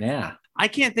that. Yeah, I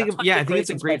can't think of. Yeah, I think it's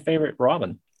a great favorite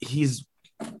Robin. He's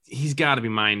got to be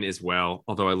mine as well.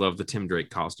 Although I love the Tim Drake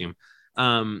costume.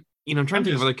 I'm trying to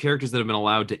think of other characters that have been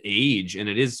allowed to age, and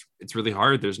it's really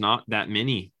hard. There's not that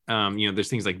many. There's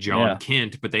things like John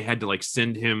Kent, but they had to like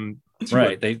send him.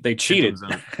 Right, they cheated.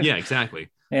 Yeah, exactly.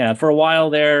 Yeah, for a while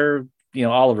there,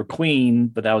 Oliver Queen,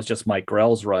 but that was just Mike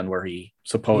Grell's run where he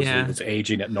supposedly was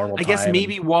aging at normal time. I guess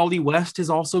maybe Wally West has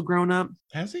also grown up.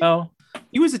 Has he? Oh,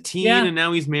 he was a teen and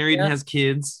now he's married and has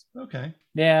kids. Okay.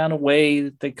 Yeah, in a way,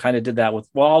 they kind of did that with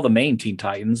all the main Teen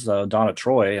Titans. Donna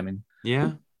Troy, I mean,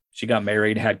 she got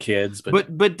married, had kids,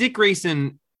 but Dick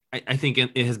Grayson, I think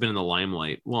it has been in the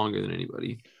limelight longer than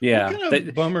anybody. Yeah, what kind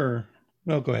of bummer.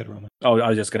 No, go ahead, Roman. Oh, I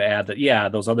was just going to add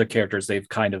that, those other characters, they've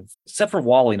kind of, except for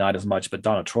Wally, not as much, but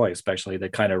Donna Troy especially, they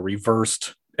kind of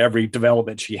reversed every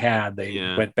development she had.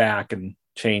 They went back and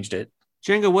changed it.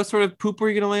 Django, what sort of poop were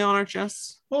you going to lay on our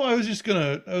chests? Well, I was just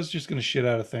gonna shit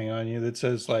out a thing on you that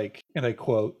says, like, and I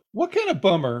quote, "What kind of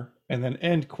bummer," and then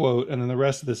end quote, and then the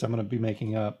rest of this I'm going to be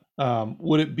making up.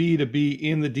 Would it be to be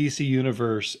in the DC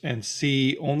universe and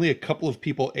see only a couple of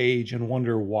people age and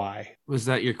wonder why? Was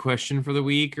that your question for the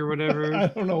week or whatever? I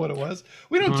don't know what it was.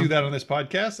 We don't do that on this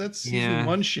podcast. That's season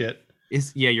 1 shit.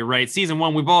 You're right. Season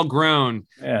 1, we've all grown.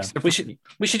 Yeah, we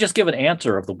should just give an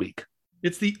answer of the week.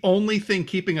 It's the only thing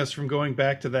keeping us from going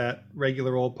back to that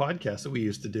regular old podcast that we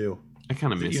used to do. I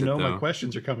kind of miss it, though. My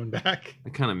questions are coming back.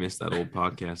 I kind of miss that old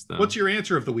podcast, though. What's your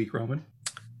answer of the week, Roman?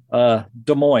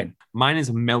 Des Moines. Mine is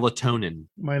melatonin.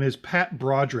 Mine is Pat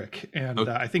Broderick, and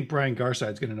I think Brian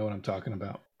Garside's going to know what I'm talking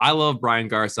about. I love Brian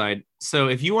Garside. So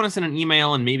if you want to send an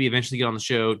email and maybe eventually get on the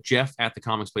show,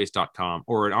 jeff@thecomicsplace.com,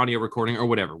 or an audio recording or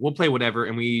whatever. We'll play whatever,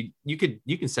 and you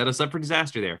can set us up for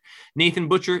disaster there. Nathan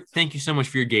Butcher, thank you so much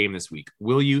for your game this week.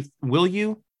 Will you?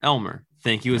 Elmer,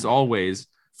 thank you as always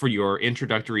for your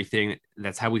introductory thing.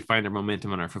 That's how we find our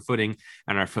momentum on our footing.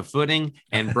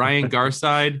 And Brian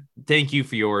Garside, thank you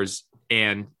for yours.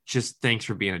 And just thanks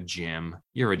for being a gem.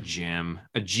 You're a gem,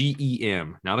 a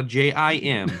GEM, not a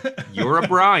JIM. You're a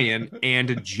Brian and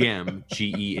a gem,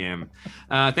 GEM.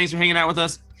 Thanks for hanging out with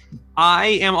us. I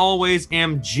am always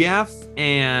Jeff,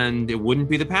 and it wouldn't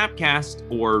be the Papcast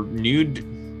or Nude.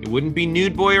 It wouldn't be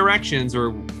Nude Boy Erections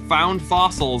or Found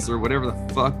Fossils or whatever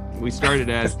the fuck we started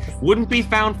as. Wouldn't be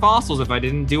Found Fossils if I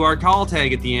didn't do our call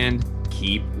tag at the end.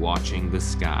 Keep watching the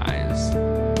skies.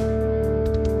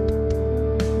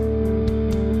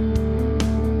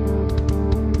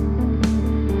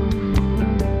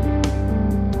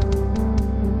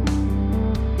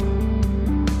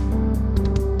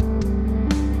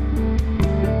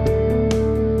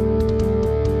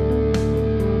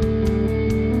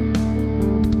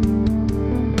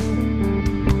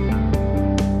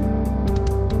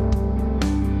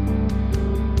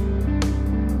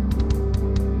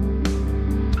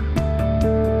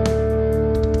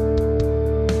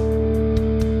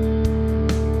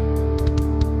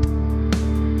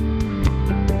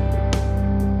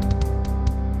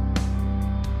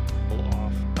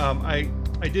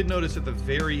 I did notice at the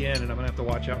very end, and I'm gonna have to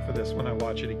watch out for this when I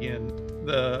watch it again.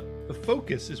 The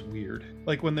focus is weird.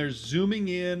 Like when they're zooming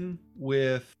in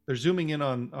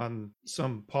on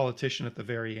some politician at the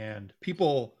very end.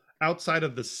 People outside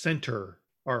of the center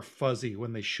are fuzzy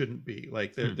when they shouldn't be.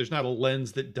 Like there's not a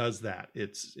lens that does that.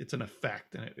 It's an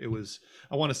effect, and it was.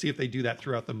 I want to see if they do that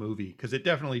throughout the movie, because it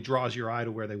definitely draws your eye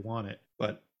to where they want it.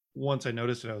 But once I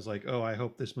noticed it, I was like, oh, I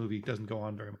hope this movie doesn't go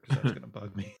on very much, because that's gonna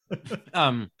bug me.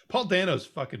 Paul Dano's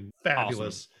fucking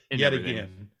fabulous yet everything.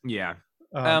 Again. Yeah.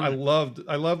 I loved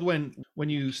when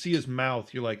you see his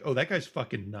mouth, you're like, oh, that guy's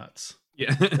fucking nuts.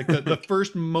 Yeah. Like the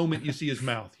first moment you see his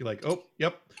mouth, you're like, oh,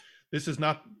 yep, this is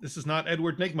not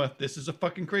Edward Nygma. This is a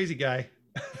fucking crazy guy.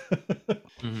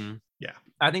 Mm-hmm. Yeah.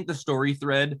 I think the story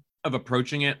thread of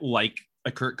approaching it like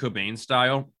a Kurt Cobain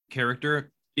style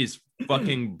character is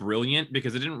fucking brilliant,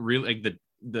 because it didn't really like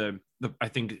the I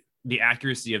think the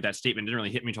accuracy of that statement didn't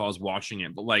really hit me until I was watching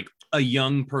it. But like a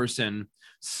young person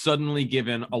suddenly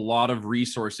given a lot of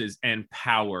resources and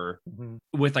power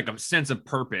with like a sense of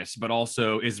purpose, but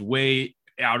also is way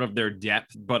out of their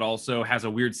depth, but also has a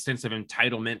weird sense of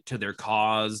entitlement to their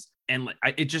cause. And like,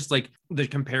 it just like the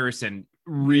comparison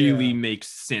really makes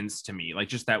sense to me. Like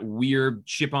just that weird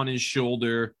chip on his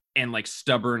shoulder and like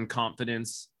stubborn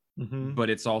confidence, but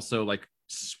it's also like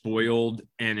spoiled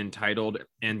and entitled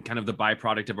and kind of the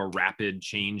byproduct of a rapid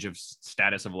change of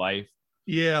status of life.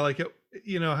 Yeah, like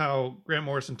you know how Grant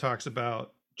Morrison talks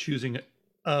about choosing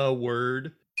a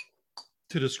word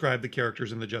to describe the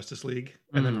characters in the Justice League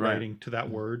and then writing to that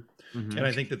word. And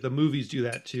I think that the movies do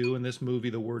that too. In this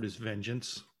movie, the word is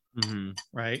vengeance,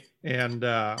 right? And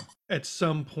at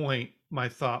some point, my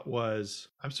thought was,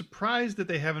 I'm surprised that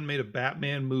they haven't made a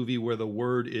Batman movie where the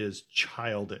word is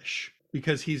childish,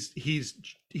 because he's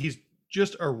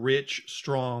just a rich,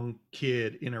 strong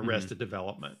kid in Arrested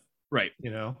Development, right?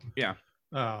 You know, yeah.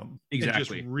 Exactly. And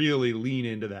just really lean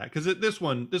into that, because this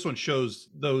one shows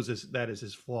those as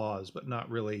his flaws, but not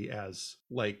really as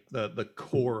like the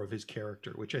core of his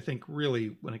character, which I think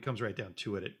really, when it comes right down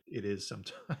to it, it is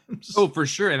sometimes. Oh, for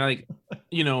sure. And like,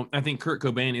 you know, I think Kurt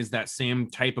Cobain is that same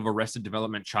type of Arrested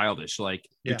Development childish. Like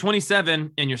you're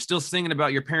 27 and you're still singing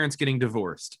about your parents getting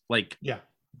divorced. Like,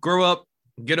 grow up,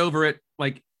 get over it.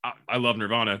 Like, I love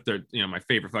Nirvana. They're, you know, my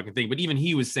favorite fucking thing. But even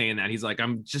he was saying that. He's like,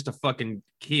 I'm just a fucking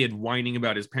kid whining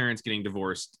about his parents getting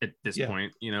divorced at this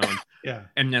point, you know? And,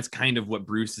 and that's kind of what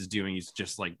Bruce is doing. He's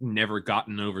just like never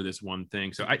gotten over this one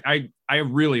thing. So I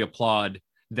really applaud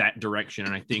that direction.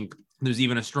 And I think there's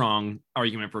even a strong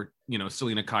argument for, you know,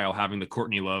 Selena Kyle having the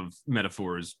Courtney Love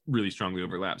metaphors really strongly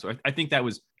overlap. So I think that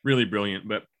was really brilliant.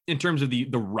 But in terms of the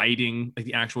writing, like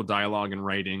the actual dialogue and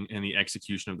writing and the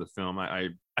execution of the film,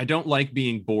 I don't like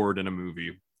being bored in a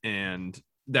movie, and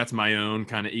that's my own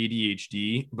kind of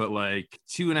ADHD, but like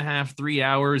 2.5, 3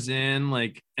 hours in,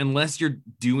 like, unless you're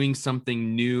doing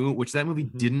something new, which that movie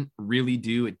didn't really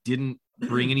do. It didn't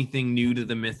bring anything new to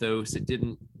the mythos. It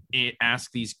didn't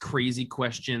ask these crazy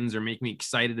questions or make me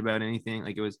excited about anything.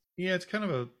 Like it was. Yeah. It's kind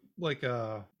of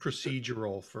a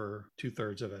procedural for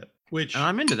 2/3 of it, which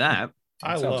I'm into that.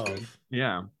 I love. Good.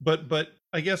 Yeah. But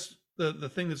I guess the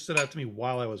thing that stood out to me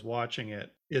while I was watching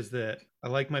it is that I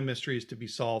like my mysteries to be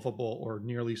solvable or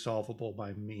nearly solvable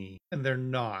by me. And they're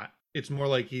not. It's more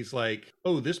like he's like,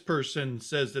 oh, this person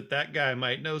says that guy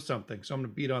might know something, so I'm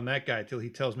going to beat on that guy till he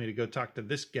tells me to go talk to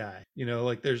this guy. You know,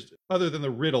 like there's, other than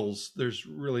the riddles, there's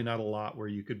really not a lot where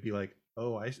you could be like,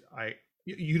 oh,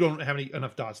 you don't have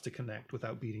enough dots to connect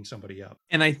without beating somebody up.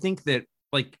 And I think that,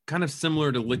 like, kind of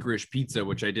similar to Licorice Pizza,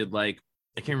 which I did like,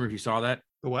 I can't remember if you saw that.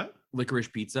 The what?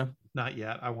 Licorice Pizza. Not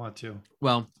yet. I want to.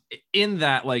 Well, in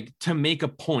that, like, to make a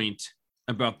point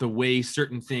about the way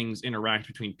certain things interact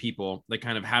between people, they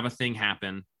kind of have a thing happen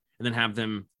and then have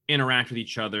them interact with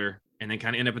each other and then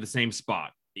kind of end up at the same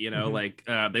spot. You know, like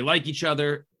they like each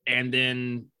other and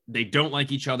then they don't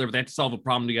like each other, but they have to solve a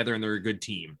problem together and they're a good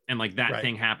team. And like that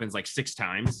thing happens like 6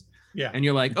 times. Yeah. And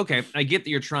you're like, okay, I get that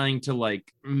you're trying to like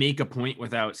make a point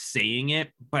without saying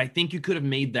it, but I think you could have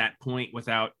made that point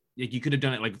without, like, you could have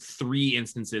done it like 3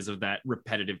 instances of that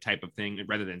repetitive type of thing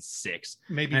rather than 6.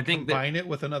 Maybe I think combine it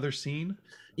with another scene.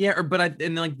 Yeah,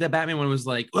 and like the Batman one was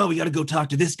like, well, we got to go talk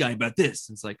to this guy about this.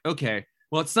 It's like, okay,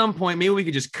 well, at some point, maybe we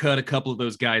could just cut a couple of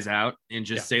those guys out and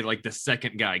just say like the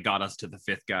second guy got us to the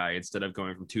 5th guy instead of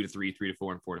going from 2 to 3, 3 to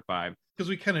 4, and 4 to 5. Because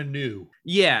we kind of knew.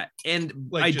 Yeah, and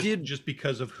like just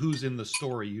because of who's in the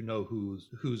story, you know who's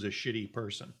a shitty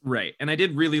person. Right, and I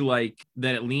did really like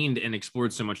that it leaned and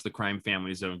explored so much the crime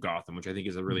families of Gotham, which I think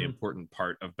is a really important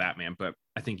part of Batman. But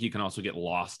I think you can also get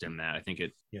lost in that. I think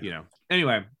it, you know.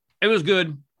 Anyway, it was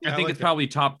good. I think it's probably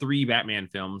top 3 Batman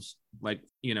films. Like,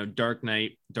 you know, Dark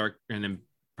Knight, and then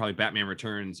probably Batman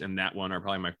Returns and that one are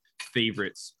probably my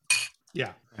favorites.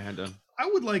 Yeah. I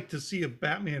would like to see a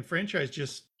Batman franchise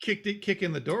just kick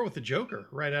in the door with the Joker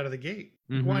right out of the gate.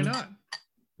 Mm-hmm. Why not?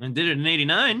 And did it in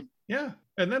 89. Yeah.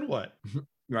 And then what?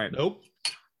 Right. Nope.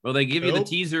 Well, they give you the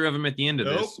teaser of him at the end of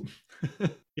this.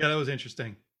 Yeah, that was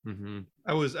interesting. Mm-hmm.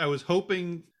 I was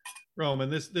hoping, Rome,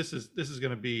 and this is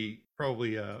going to be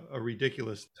probably a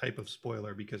ridiculous type of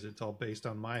spoiler because it's all based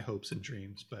on my hopes and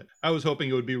dreams. But I was hoping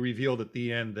it would be revealed at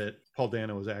the end that Paul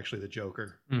Dano was actually the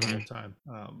Joker the whole time.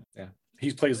 Yeah,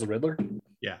 he plays the Riddler.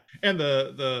 Yeah, and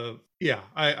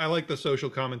I like the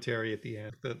social commentary at the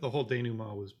end. The whole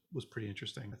denouement was pretty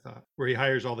interesting. I thought, where he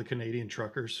hires all the Canadian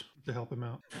truckers to help him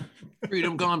out.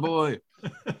 Freedom convoy.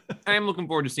 I am looking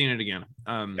forward to seeing it again.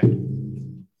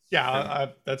 Yeah,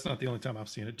 that's not the only time I've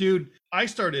seen it, dude.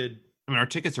 I mean, our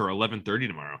tickets are 11:30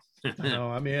 tomorrow.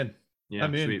 No, I'm in. Yeah,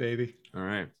 I'm in, baby. All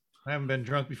right. I haven't been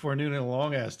drunk before noon in a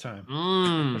long ass time.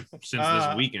 Since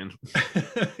this weekend.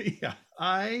 Yeah,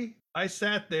 I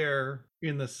sat there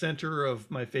in the center of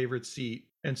my favorite seat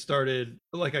and started,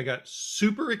 like, I got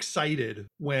super excited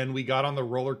when we got on the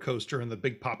roller coaster and the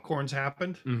big popcorns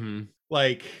happened. Mm-hmm.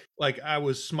 Like I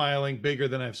was smiling bigger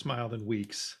than I've smiled in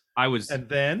weeks. And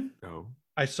then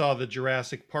I saw the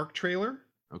Jurassic Park trailer.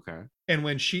 Okay. And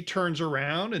when she turns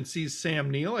around and sees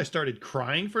Sam Neill, I started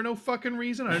crying for no fucking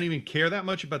reason. I don't even care that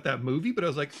much about that movie, but I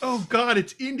was like, oh God,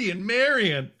 it's Indy and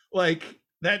Marion. Like,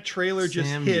 that trailer just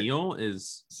hit.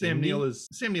 Sam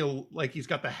Neill, like, he's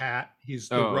got the hat. He's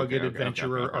the rugged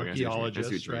adventurer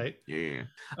archaeologist, right? Yeah.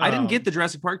 I didn't get the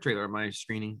Jurassic Park trailer at my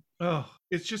screening. Oh,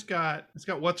 it's got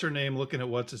what's her name looking at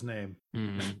what's his name.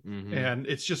 Mm-hmm. And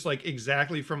it's just like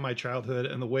exactly from my childhood,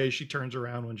 and the way she turns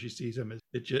around when she sees him,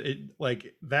 it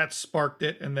like that sparked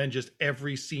it. And then just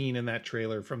every scene in that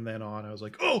trailer from then on, I was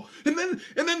like, oh, and then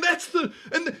that's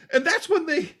when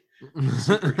they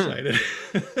super excited.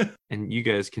 And you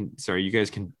guys can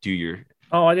do your.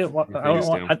 Oh, I didn't want.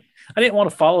 I didn't want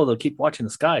to follow the Keep Watching the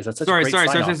Skies. That's such a great sorry.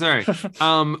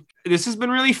 This has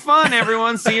been really fun,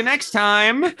 everyone. See you next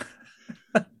time.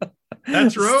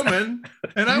 That's Roman,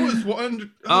 and I was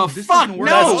wondering. Oh fuck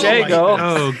no, Jago.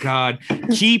 Oh God,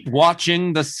 Keep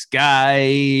Watching the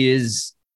Skies.